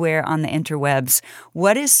anywhere on the interwebs.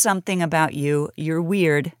 What is something about you, you're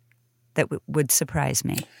weird, that would surprise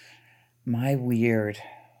me? My weird.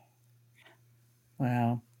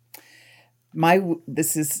 Wow. I'm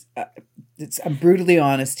brutally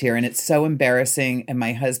honest here, and it's so embarrassing, and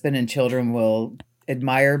my husband and children will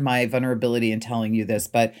admire my vulnerability in telling you this,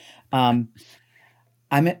 but I'm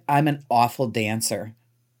an awful dancer.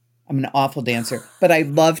 But I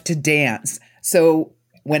love to dance. So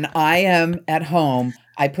when I am at home,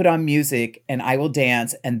 I put on music and I will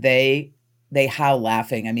dance, and they howl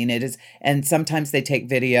laughing. I mean, it is, and sometimes they take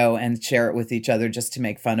video and share it with each other just to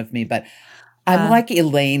make fun of me. But I'm like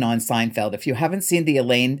Elaine on Seinfeld. If you haven't seen the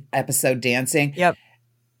Elaine episode Dancing,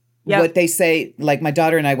 what they say, like my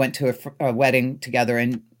daughter and I went to a wedding together,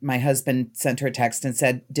 and my husband sent her a text and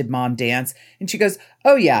said, "Did mom dance?" And she goes,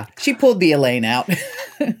 "Oh yeah, she pulled the Elaine out."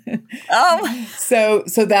 Oh, so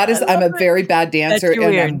that is, I'm a very bad dancer, and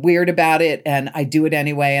weird. I'm weird about it, and I do it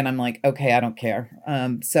anyway, and I'm like, okay, I don't care.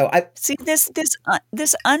 So I see this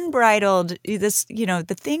unbridled,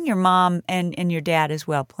 the thing your mom and your dad as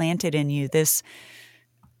well planted in you, this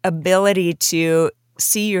ability to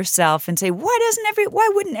see yourself and say, why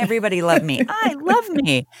wouldn't everybody love me? I love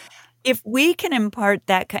me. If we can impart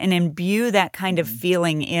that and imbue that kind of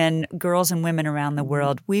feeling in girls and women around the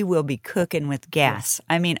world, we will be cooking with gas. Yes.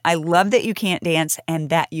 I mean, I love that you can't dance and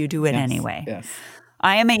that you do it anyway. Yes.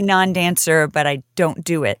 I am a non-dancer, but I don't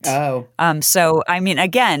do it. Oh. So I mean,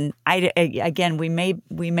 again, we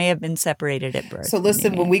may have been separated at birth. So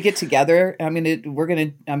listen, when we get together, I'm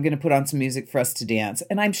gonna put on some music for us to dance.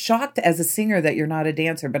 And I'm shocked as a singer that you're not a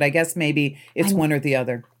dancer, but I guess maybe it's one or the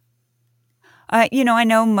other. I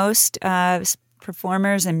know most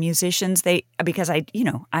performers and musicians, because I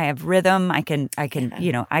have rhythm, I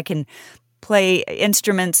can play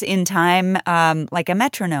instruments in time, like a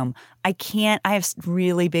metronome. I have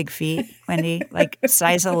really big feet, Wendy, like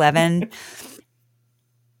size 11.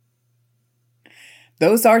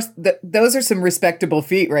 Those are some respectable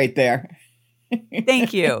feet right there.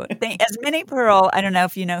 Thank you. As Minnie Pearl, I don't know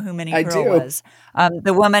if you know who Minnie Pearl was.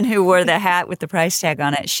 The woman who wore the hat with the price tag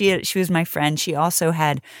on it. She was my friend. She also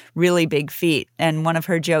had really big feet. And one of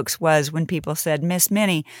her jokes was when people said, "Miss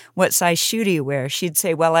Minnie, what size shoe do you wear?" She'd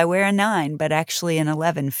say, "Well, I wear a 9, but actually an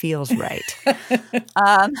 11 feels right."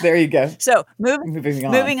 There you go. So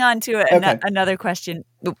moving on to another question.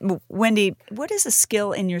 Wendy, what is a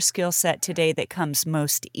skill in your skill set today that comes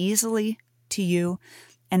most easily to you?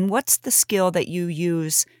 And what's the skill that you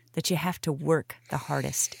use that you have to work the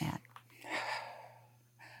hardest at?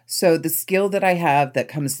 So the skill that I have that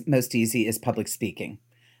comes most easy is public speaking.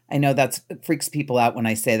 I know that freaks people out when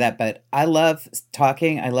I say that, but I love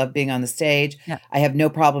talking. I love being on the stage. Yeah. I have no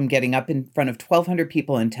problem getting up in front of 1,200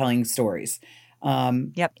 people and telling stories.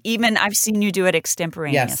 Yep. Even I've seen you do it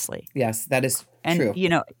extemporaneously. Yes, that is true.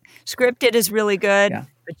 And, scripted is really good,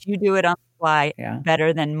 but you do it on fly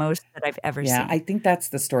better than most that I've ever seen. Yeah, I think that's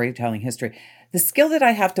the storytelling history. The skill that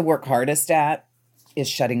I have to work hardest at is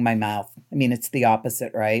shutting my mouth. I mean, it's the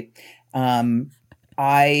opposite, right?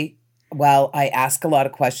 I ask a lot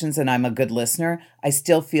of questions and I'm a good listener. I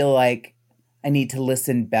still feel like I need to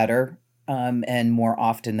listen better and more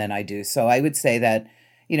often than I do. So I would say that,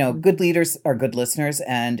 good leaders are good listeners,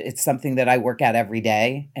 and it's something that I work at every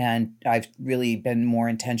day. And I've really been more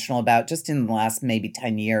intentional about just in the last maybe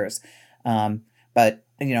 10 years. But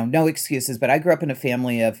no excuses, but I grew up in a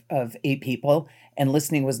family of 8 people, and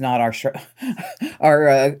listening was not our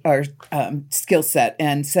skill set.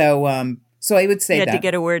 And so I would say you had that to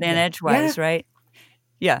get a word in edgewise, right?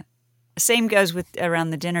 Yeah. Same goes with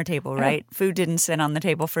around the dinner table, right? Food didn't sit on the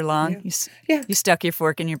table for long. You stuck your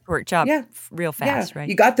fork in your pork chop real fast, right?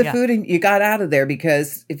 You got the food and you got out of there,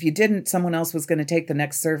 because if you didn't, someone else was going to take the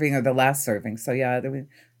next serving or the last serving. So there was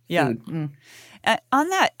food. Mm.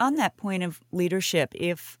 On that point of leadership,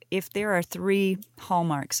 if there are 3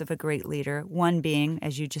 hallmarks of a great leader, one being,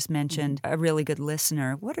 as you just mentioned, a really good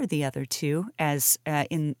listener, what are the other 2 as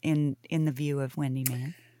in the view of Wendy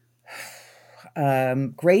Mann?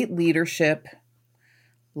 Great leadership,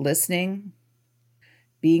 listening,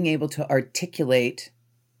 being able to articulate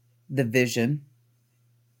the vision,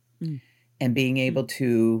 and being able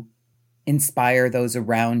to inspire those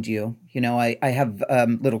around you. I have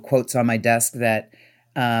little quotes on my desk that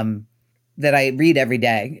I read every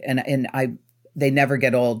day, and they never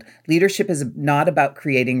get old. Leadership is not about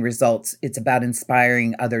creating results; it's about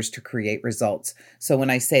inspiring others to create results. So when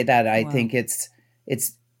I say that, I think it's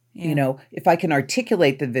if I can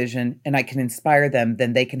articulate the vision and I can inspire them,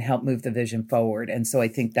 then they can help move the vision forward. And so I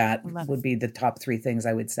think that would be the top 3 things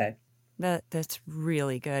I would say. That's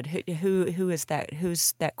really good. Who is that?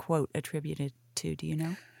 Who's that quote attributed to? Do you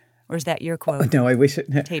know, or is that your quote? Oh, no, I wish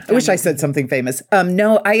I said something famous.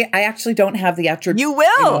 No, I actually don't have the attribution. You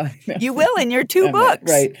will. You will in your 2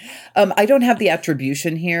 books, right? I don't have the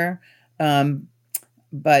attribution here,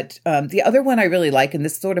 but the other one I really like, and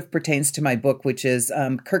this sort of pertains to my book, which is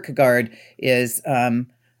Kierkegaard, is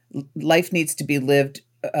life needs to be lived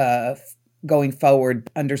going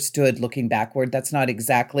forward, understood looking backward. That's not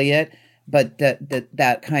exactly it. But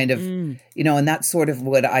that kind of, and that's sort of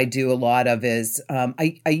what I do a lot of is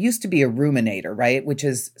I used to be a ruminator, right? Which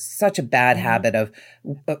is such a bad habit of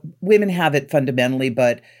women have it fundamentally,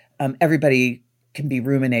 but everybody can be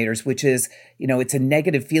ruminators, which is, it's a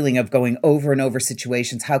negative feeling of going over and over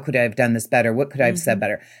situations. How could I have done this better? What could I have said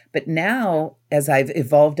better? But now, as I've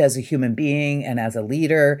evolved as a human being and as a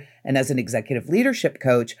leader and as an executive leadership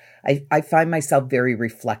coach, I find myself very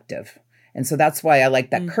reflective. And so that's why I like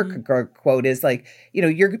that Kierkegaard quote is like,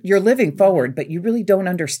 you're living forward, but you really don't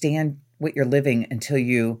understand what you're living until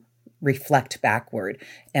you reflect backward.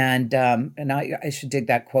 And I should dig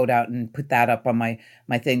that quote out and put that up on my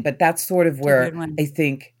thing. But that's sort of where I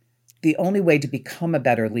think the only way to become a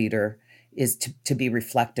better leader is to be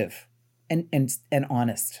reflective and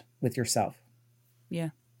honest with yourself.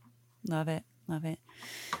 Yeah. Love it.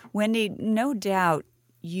 Wendy, no doubt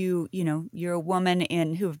you're a woman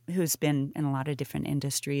who's been in a lot of different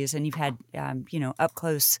industries, and you've had, up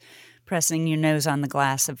close pressing your nose on the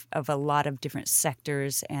glass of a lot of different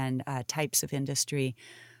sectors and types of industry.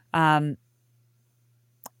 And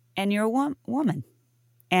you're a woman,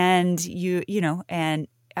 and and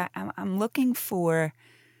I'm looking for,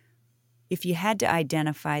 if you had to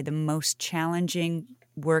identify the most challenging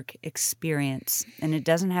work experience, and it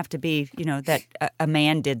doesn't have to be, that a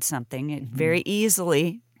man did something. It very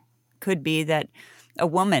easily could be that a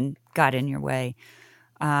woman got in your way,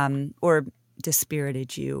 or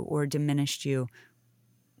dispirited you or diminished you.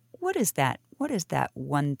 What is that? What is that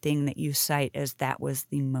one thing that you cite as that was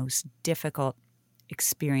the most difficult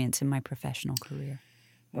experience in my professional career?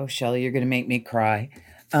 Oh, Shelley, you're going to make me cry.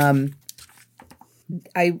 I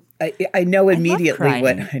know immediately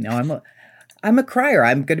what I know. I'm a crier.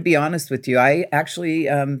 I'm going to be honest with you. I actually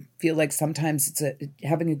feel like sometimes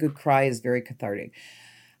having a good cry is very cathartic.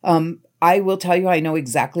 I will tell you, I know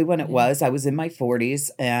exactly when it was. I was in my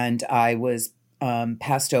 40s, and I was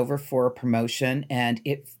passed over for a promotion, and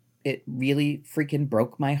it really freaking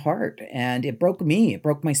broke my heart, and it broke me. It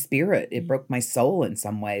broke my spirit. It broke my soul in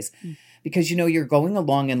some ways, because you're going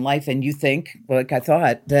along in life, and you think, like I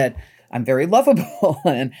thought, that I'm very lovable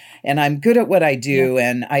and I'm good at what I do,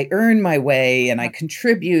 and I earn my way, and I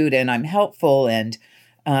contribute, and I'm helpful, and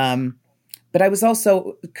but I was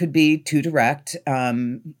also could be too direct,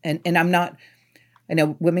 and I'm not. I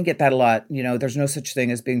know women get that a lot. There's no such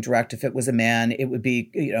thing as being direct. If it was a man, it would be,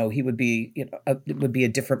 he would be, it would be a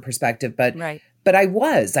different perspective. But right. But I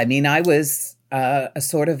was. I mean, I was a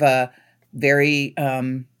sort of a very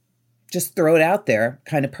just throw it out there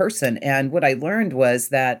kind of person. And what I learned was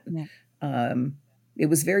that it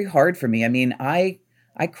was very hard for me. I mean, I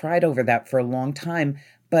cried over that for a long time.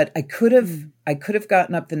 But I could have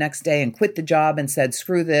gotten up the next day and quit the job and said,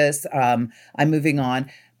 screw this, I'm moving on.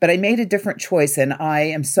 But I made a different choice, and I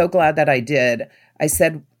am so glad that I did. I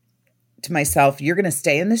said to myself, you're going to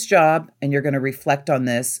stay in this job, and you're going to reflect on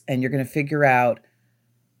this, and you're going to figure out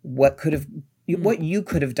what you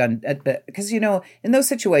could have done. Because, in those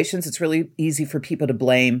situations, it's really easy for people to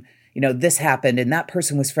blame, this happened, and that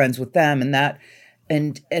person was friends with them, and that,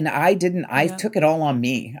 and I didn't. I took it all on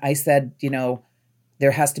me. I said, there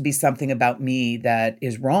has to be something about me that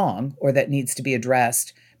is wrong or that needs to be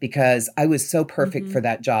addressed, because I was so perfect for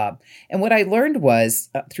that job. And what I learned was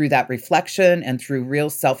through that reflection and through real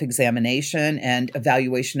self-examination and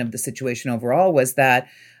evaluation of the situation overall was that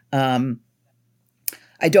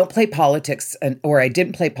I don't play politics or I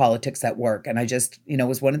didn't play politics at work. And I just,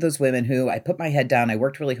 was one of those women who I put my head down. I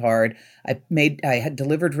worked really hard. I had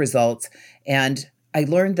delivered results, and I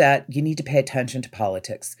learned that you need to pay attention to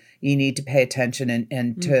politics. You need to pay attention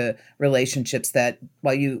and to relationships that,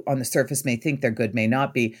 while you on the surface may think they're good, may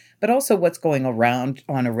not be, but also what's going around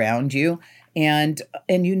you. And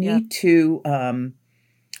you need to and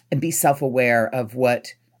be self-aware of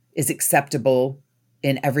what is acceptable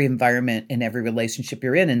in every environment, in every relationship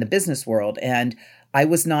you're in the business world. And I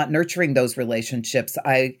was not nurturing those relationships.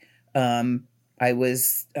 I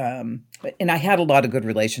was, and I had a lot of good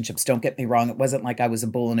relationships. Don't get me wrong. It wasn't like I was a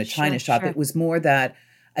bull in a china shop. It was more that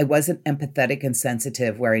I wasn't empathetic and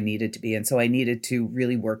sensitive where I needed to be. And so I needed to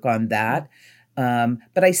really work on that.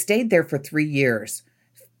 But I stayed there for 3 years,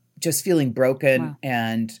 just feeling broken. Wow.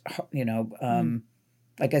 And,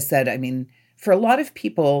 like I said, I mean, for a lot of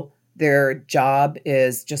people, their job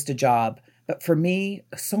is just a job. But for me,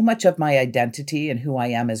 so much of my identity and who I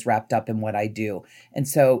am is wrapped up in what I do. And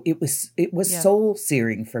so it was soul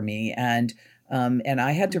searing for me. And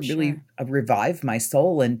I had to really revive my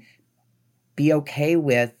soul and be okay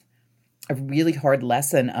with a really hard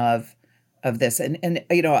lesson of this. And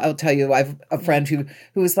I'll tell you, I have a friend who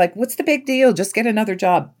was like, what's the big deal? Just get another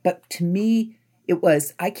job. But to me, it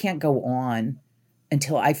was, I can't go on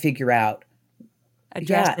until I figure out.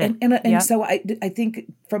 So I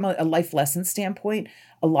think from a life lesson standpoint,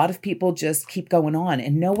 a lot of people just keep going on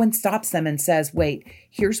and no one stops them and says, wait,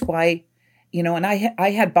 here's why, and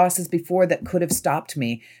I had bosses before that could have stopped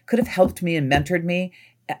me, could have helped me and mentored me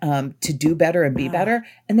to do better and be better.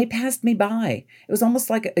 And they passed me by. It was almost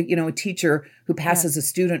like, a teacher who passes a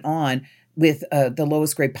student on with the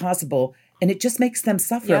lowest grade possible. And it just makes them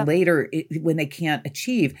suffer later when they can't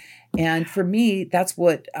achieve. And for me, that's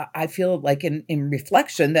what I feel like in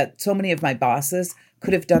reflection, that so many of my bosses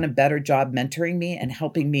could have done a better job mentoring me and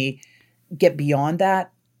helping me get beyond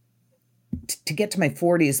that. To get to my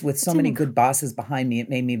 40s with so many good bosses behind me, it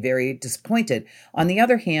made me very disappointed. On the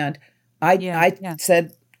other hand, I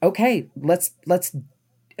said, okay, let's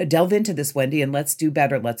delve into this, Wendy, and let's do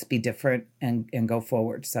better. Let's be different and go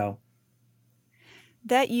forward. So.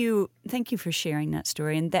 Thank you for sharing that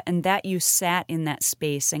story, and that you sat in that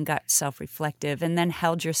space and got self-reflective and then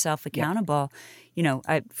held yourself accountable.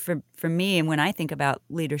 For me, and when I think about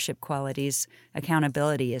leadership qualities,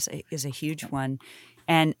 accountability is a huge one,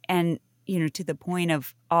 and to the point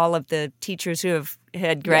of all of the teachers who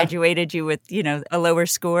had graduated you with a lower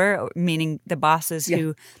score, meaning the bosses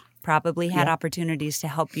who probably had opportunities to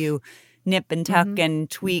help you nip and tuck and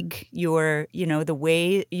tweak your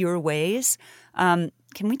ways.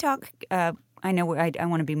 Can we talk? I know I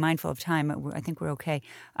want to be mindful of time. I think we're okay.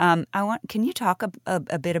 Can you talk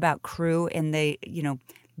a bit about crew and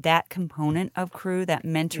that component of crew, that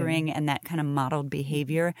mentoring and that kind of modeled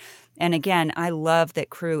behavior? And again, I love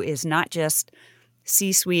that crew is not just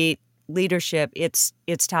C-suite leadership. It's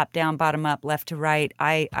top down, bottom up, left to right.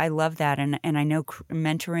 I love that. And I know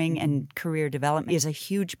mentoring and career development is a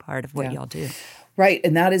huge part of what y'all do. Right.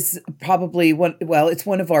 And that is probably it's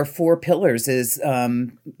one of our 4 pillars is,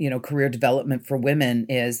 career development for women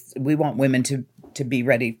is we want women to be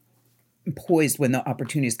ready, poised when the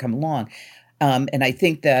opportunities come along. And I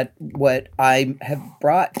think that what I have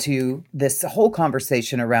brought to this whole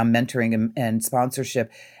conversation around mentoring and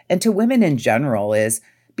sponsorship and to women in general is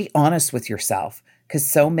be honest with yourself, because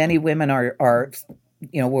so many women are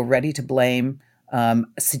we're ready to blame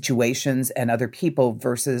situations and other people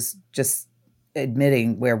versus just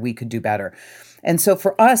admitting where we could do better. And so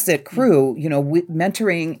for us at Crew,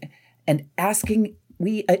 mentoring and asking,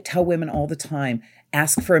 we tell women all the time,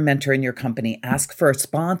 ask for a mentor in your company, ask for a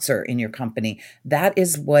sponsor in your company. That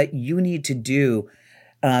is what you need to do.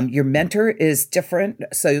 Your mentor is different.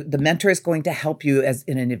 So the mentor is going to help you as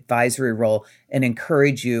in an advisory role and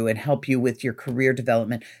encourage you and help you with your career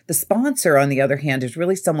development. The sponsor, on the other hand, is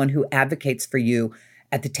really someone who advocates for you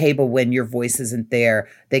at the table when your voice isn't there.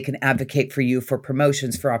 They can advocate for you for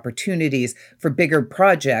promotions, for opportunities, for bigger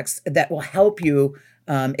projects that will help you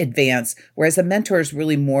advance. Whereas a mentor is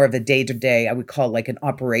really more of a day-to-day, I would call like an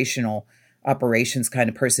operations kind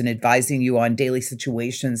of person, advising you on daily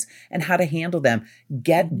situations and how to handle them.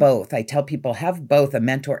 Get both. I tell people, have both a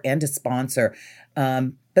mentor and a sponsor.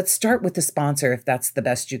 But start with the sponsor if that's the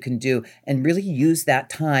best you can do, and really use that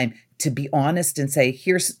time to be honest and say,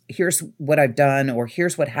 here's what I've done, or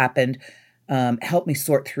here's what happened. help me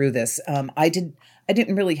sort through this. I didn't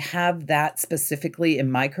really have that specifically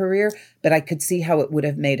in my career, but I could see how it would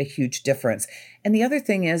have made a huge difference. And the other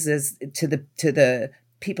thing is to the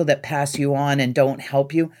people that pass you on and don't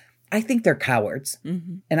help you, I think they're cowards.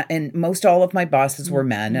 Mm-hmm. And most all of my bosses were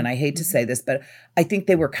men, and I hate to say this, but I think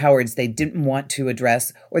they were cowards. They didn't want to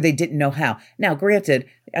address, or they didn't know how. Now, granted,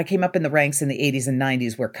 I came up in the ranks in the 80s and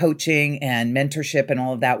 90s where coaching and mentorship and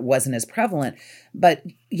all of that wasn't as prevalent, but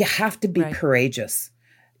you have to be courageous,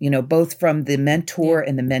 both from the mentor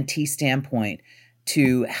and the mentee standpoint,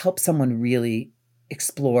 to help someone really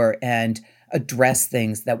explore and address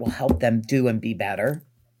things that will help them do and be better.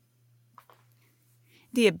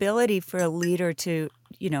 The ability for a leader to,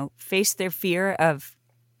 face their fear of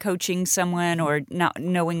coaching someone or not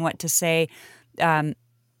knowing what to say, that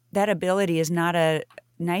ability is not a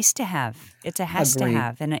nice to have. It's a has to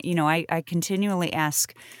have. And, I continually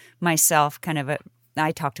ask myself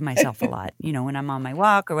I talk to myself a lot, when I'm on my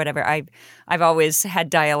walk or whatever. I've always had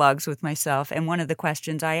dialogues with myself. And one of the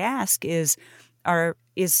questions I ask is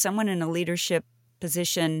someone in a leadership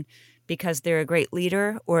position because they're a great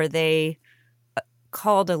leader, or are they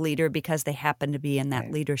called a leader because they happen to be in that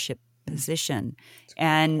leadership position?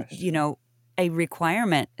 And, a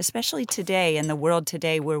requirement, especially today in the world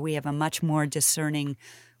today where we have a much more discerning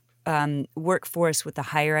workforce with a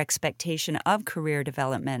higher expectation of career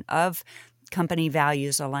development, of company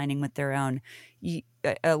values aligning with their own.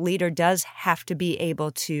 A leader does have to be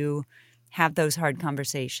able to have those hard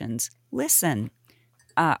conversations, listen,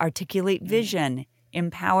 articulate vision,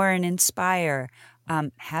 empower and inspire,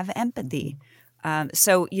 have empathy.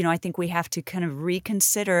 So, I think we have to kind of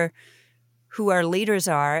reconsider who our leaders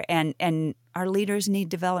are, and our leaders need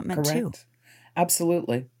development too.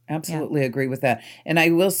 Absolutely. Absolutely agree with that. And I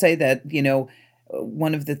will say that,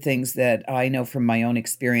 one of the things that I know from my own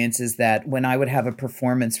experience is that when I would have a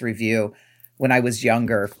performance review when I was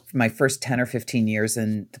younger, my first 10 or 15 years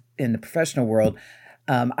in the professional world,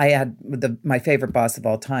 I had my favorite boss of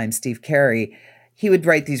all time, Steve Carey. He would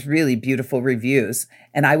write these really beautiful reviews,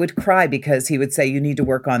 and I would cry because he would say, you need to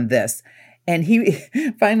work on this. And he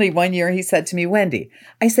finally one year he said to me, Wendy,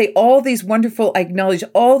 I acknowledge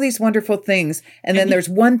all these wonderful things. And then there's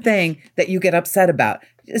one thing that you get upset about.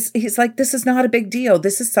 He's like, this is not a big deal.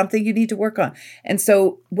 This is something you need to work on. And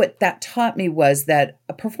so what that taught me was that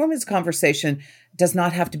a performance conversation does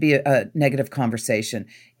not have to be a negative conversation.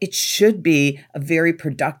 It should be a very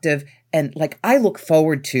productive. And I look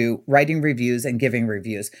forward to writing reviews and giving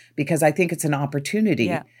reviews because I think it's an opportunity.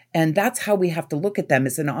 Yeah. And that's how we have to look at them,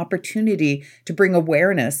 as an opportunity to bring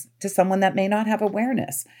awareness to someone that may not have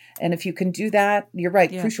awareness. And if you can do that, you're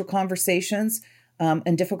right, crucial conversations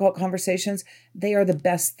and difficult conversations, they are the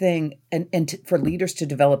best thing. And for leaders to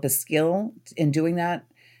develop a skill in doing that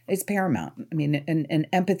is paramount. I mean, and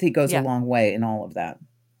empathy goes a long way in all of that.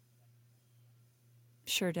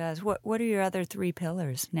 Sure does. What are your other three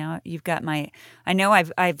pillars? Now you've got I know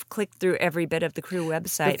I've clicked through every bit of the Crew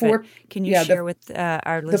website, but can you share with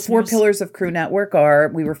our listeners? The 4 pillars of Crew Network are: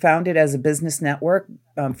 we were founded as a business network,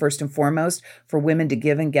 first and foremost, for women to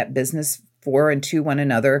give and get business for and to one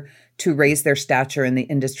another, to raise their stature in the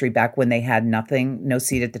industry back when they had nothing, no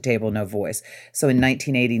seat at the table, no voice. So in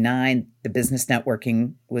 1989, the business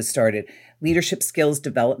networking was started. Leadership skills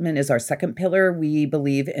development is our second pillar. We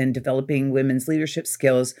believe in developing women's leadership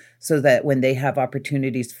skills so that when they have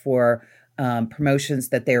opportunities for promotions,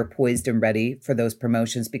 that they are poised and ready for those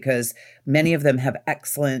promotions, because many of them have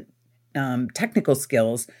excellent technical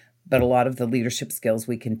skills, but a lot of the leadership skills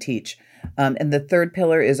we can teach. And the third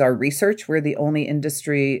pillar is our research. We're the only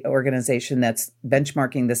industry organization that's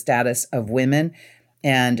benchmarking the status of women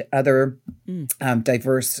and other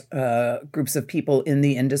diverse groups of people in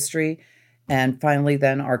the industry. And finally,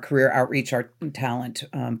 then our career outreach, our talent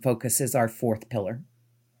focus is our fourth pillar.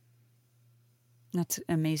 That's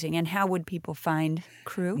amazing. And how would people find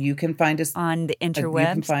Crew? You can find us on the interwebs.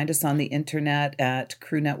 You can find us on the internet at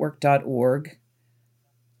crewnetwork.org.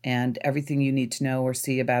 And everything you need to know or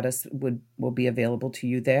see about us will be available to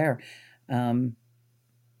you there. And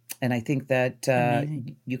I think that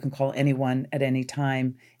you can call anyone at any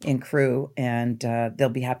time in Crew, and they'll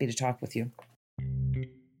be happy to talk with you.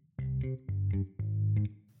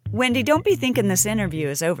 Wendy, don't be thinking this interview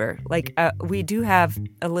is over. We do have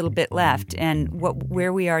a little bit left, and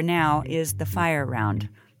where we are now is the fire round.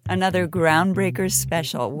 Another Groundbreakers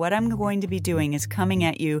special. What I'm going to be doing is coming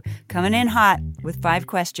in hot with 5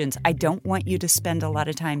 questions. I don't want you to spend a lot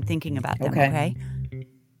of time thinking about them, okay?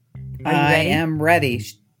 Are you ready? I am ready.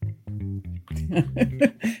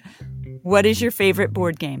 What is your favorite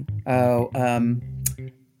board game?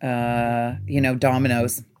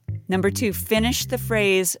 Dominoes. Number 2, finish the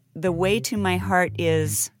phrase, the way to my heart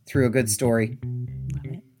is... Through a good story. Love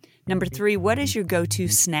it. Number 3, what is your go-to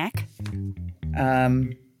snack?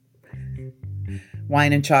 Wine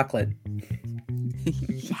and chocolate.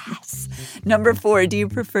 Yes. Number 4, do you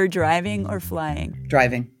prefer driving or flying?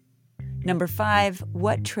 Driving. Number 5,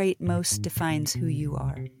 what trait most defines who you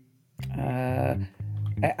are?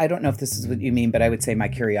 I don't know if this is what you mean, but I would say my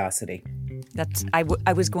curiosity.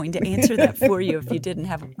 I was going to answer that for you if you didn't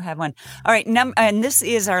have one. All right, and this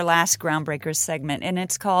is our last Groundbreakers segment, and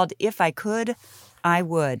it's called If I Could, I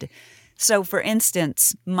Would. So, for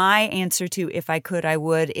instance, my answer to if I could, I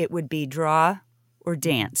would, it would be draw or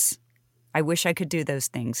dance. I wish I could do those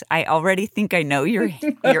things. I already think I know your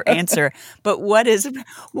answer, but what is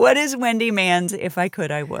Wendy Mann's if I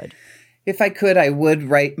could, I would? If I could, I would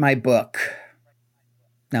write my book.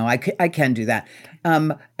 No, I can do that.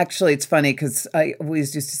 Actually, it's funny because I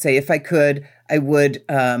always used to say, if I could, I would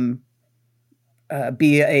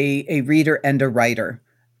be a reader and a writer.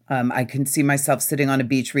 I can see myself sitting on a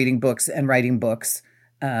beach reading books and writing books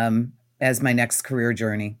as my next career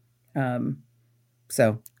journey.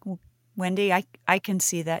 Wendy, I can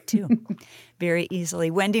see that too very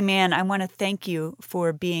easily. Wendy Mann, I want to thank you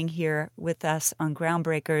for being here with us on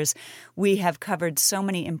Groundbreakers. We have covered so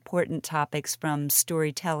many important topics from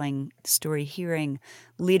storytelling, story hearing,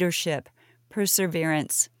 leadership,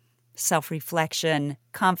 perseverance, self-reflection,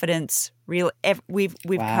 confidence, we've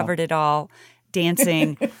covered it all,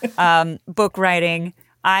 dancing, book writing.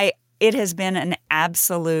 It has been an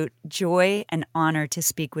absolute joy and honor to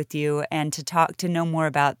speak with you and to know more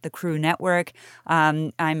about the Crew Network.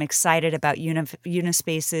 I'm excited about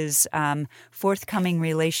Unispace's forthcoming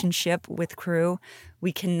relationship with Crew.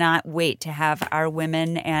 We cannot wait to have our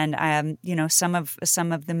women and some of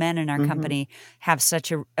the men in our company have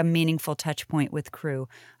such a meaningful touch point with Crew.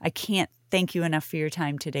 I can't thank you enough for your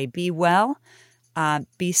time today. Be well.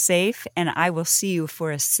 Be safe, and I will see you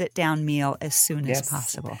for a sit-down meal as soon as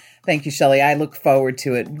possible. Thank you, Shelley. I look forward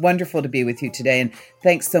to it. Wonderful to be with you today, and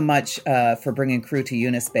thanks so much for bringing Crew to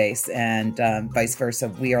Unispace, and vice versa.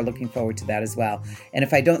 We are looking forward to that as well. And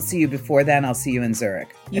if I don't see you before then, I'll see you in Zurich.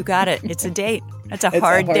 You got it. It's a date. It's a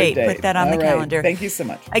hard date. Put that on the calendar. Thank you so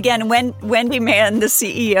much. Again, Wendy Mann, the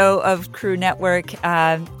CEO of Crew Network,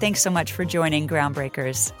 thanks so much for joining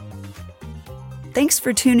Groundbreakers. Thanks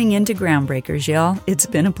for tuning in to Groundbreakers, y'all. It's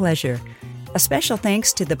been a pleasure. A special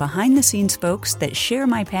thanks to the behind-the-scenes folks that share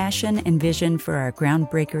my passion and vision for our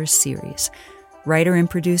Groundbreakers series. Writer and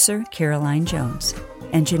producer, Caroline Jones.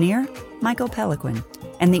 Engineer, Michael Harlequin.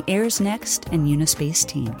 And the Airs Next and Unispace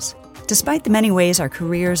teams. Despite the many ways our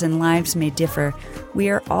careers and lives may differ, we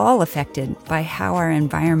are all affected by how our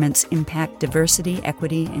environments impact diversity,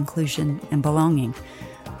 equity, inclusion, and belonging.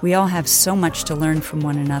 We all have so much to learn from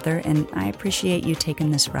one another, and I appreciate you taking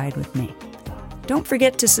this ride with me. Don't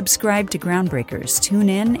forget to subscribe to Groundbreakers. Tune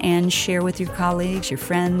in and share with your colleagues, your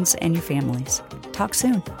friends, and your families. Talk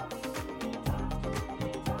soon.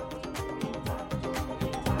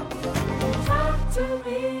 Talk to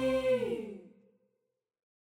me.